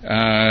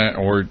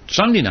 Or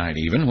Sunday night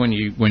even when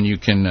you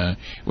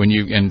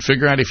can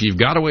figure out if you've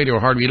got a way to a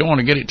hardware. You don't want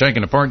to get it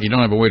taken apart. You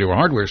don't have a way to a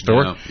hardware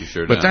store. No, you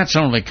sure but don't. That's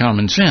only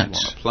common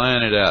sense. You want to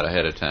plan it out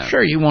ahead of time.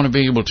 Sure, you want to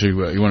be able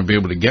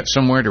to get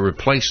somewhere to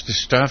replace the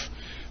stuff.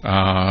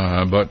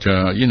 But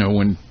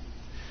when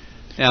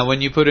now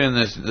when you put in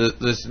this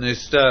new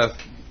stuff,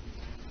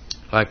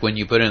 like when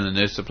you put in the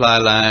new supply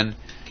line,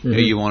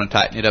 you want to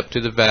tighten it up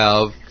to the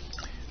valve.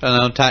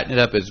 Tighten it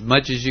up as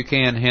much as you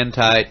can, hand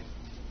tight.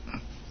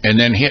 And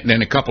then hit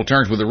a couple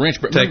turns with a wrench.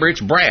 But remember,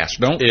 it's brass,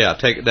 don't? Yeah,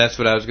 that's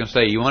what I was going to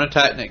say. You want to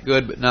tighten it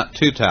good, but not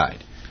too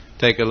tight.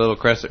 Take a little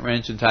crescent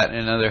wrench and tighten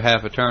it another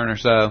half a turn or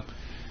so.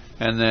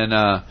 And then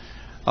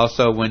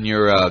also when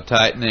you're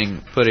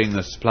putting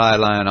the supply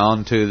line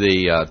onto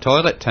the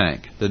toilet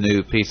tank, the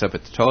new piece up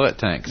at the toilet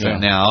tank. So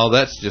now all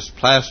that's just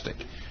plastic.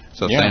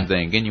 So same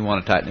thing. Again, you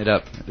want to tighten it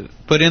up.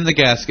 Put in the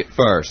gasket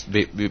first.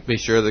 Be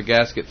sure the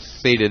gasket's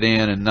seated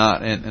in and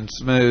not and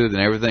smooth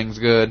and everything's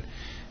good.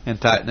 And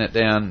tighten it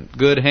down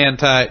good hand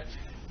tight.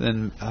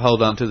 then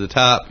hold on to the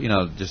top.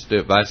 Just do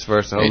it vice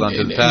versa. Hold on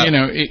to the top.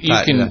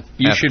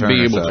 You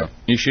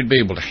should be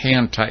able to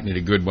hand tighten it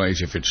a good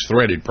ways if it's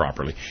threaded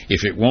properly.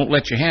 If it won't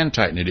let you hand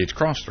tighten it, it's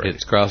cross-threaded.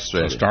 It's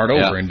cross-threaded. So start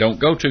over and don't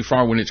go too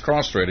far when it's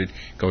cross-threaded,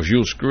 because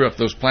you'll screw up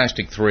those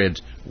plastic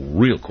threads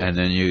real quick. And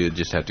then you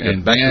just have to go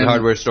back to the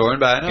hardware store and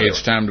buy another.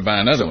 It's time to buy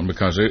another one,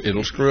 because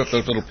it'll screw up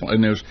those little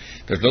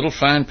there's little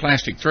fine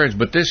plastic threads.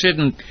 But this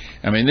isn't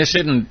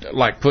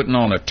like putting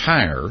on a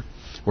tire,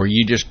 where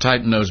you just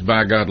tighten those,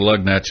 by God,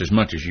 lug nuts as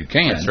much as you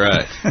can. That's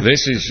right.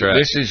 This is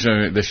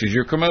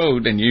your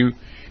commode, and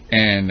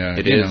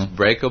it is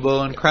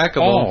breakable and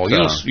crackable.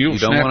 You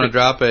don't want to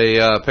drop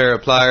a pair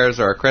of pliers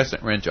or a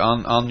crescent wrench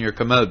on your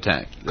commode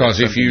tank.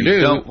 Because if you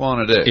don't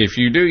want to do. If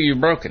you do,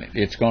 you've broken it.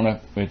 It's gonna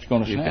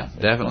snap.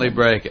 Definitely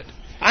break it.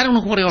 I don't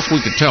know what else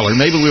we could tell her.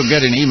 Maybe we'll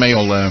get an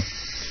email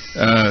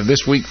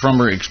this week from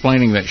her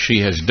explaining that she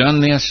has done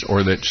this,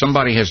 or that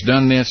somebody has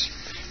done this,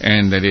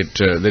 and that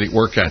it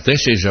worked out.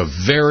 This is a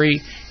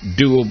very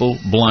doable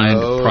blind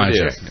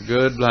project.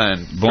 Dear. Good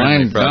blind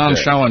Don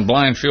Shaw and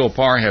blind Phil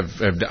Parr have.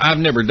 I've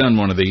never done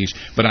one of these,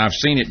 but I've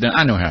seen it done.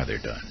 I know how they're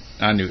done.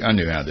 I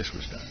knew how this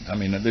was done. I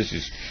mean, this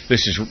is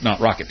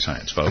not rocket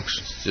science, folks.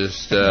 It's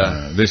just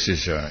this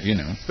is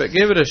But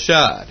give it a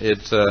shot.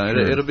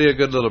 It'll be a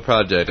good little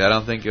project. I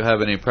don't think you'll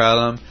have any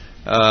problem.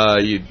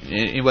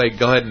 Anyway,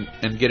 go ahead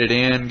and get it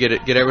in.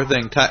 Get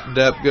everything tightened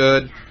up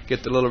good.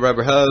 Get the little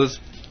rubber hose.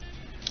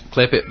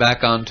 Clip it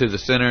back onto the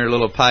center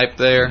little pipe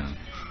there,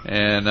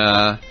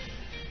 and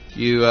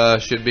you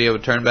should be able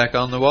to turn back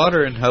on the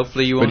water, and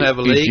hopefully you won't have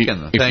a leak.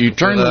 If you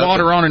turn the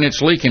water on and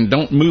it's leaking,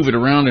 don't move it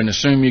around and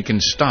assume you can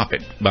stop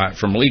it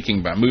from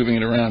leaking by moving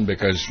it around,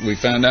 because we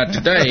found out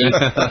today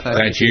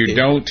that you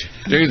don't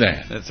do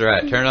that. That's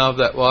right. Turn off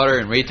that water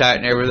and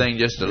retighten everything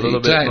just a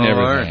little bit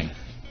more. Everything.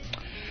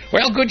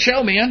 Well, good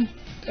show, man.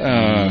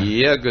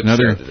 Good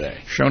show today.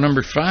 Show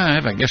number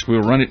 5. I guess we'll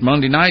run it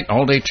Monday night,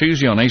 all day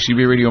Tuesday on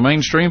ACB Radio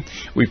Mainstream.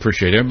 We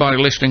appreciate everybody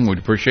listening. We'd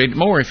appreciate it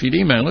more if you'd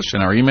email us,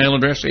 and our email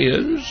address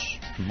is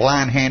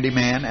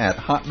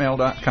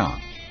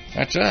blindhandyman@hotmail.com.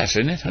 That's us,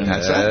 isn't it?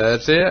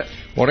 That's it.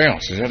 What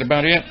else? Is that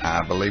about it?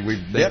 I believe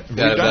we've done.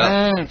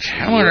 I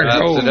want to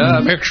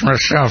go mix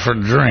myself a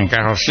drink.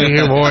 I'll see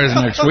you boys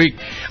next week.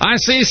 I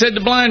see, said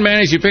the blind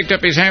man as he picked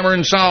up his hammer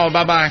and saw.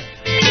 Bye-bye.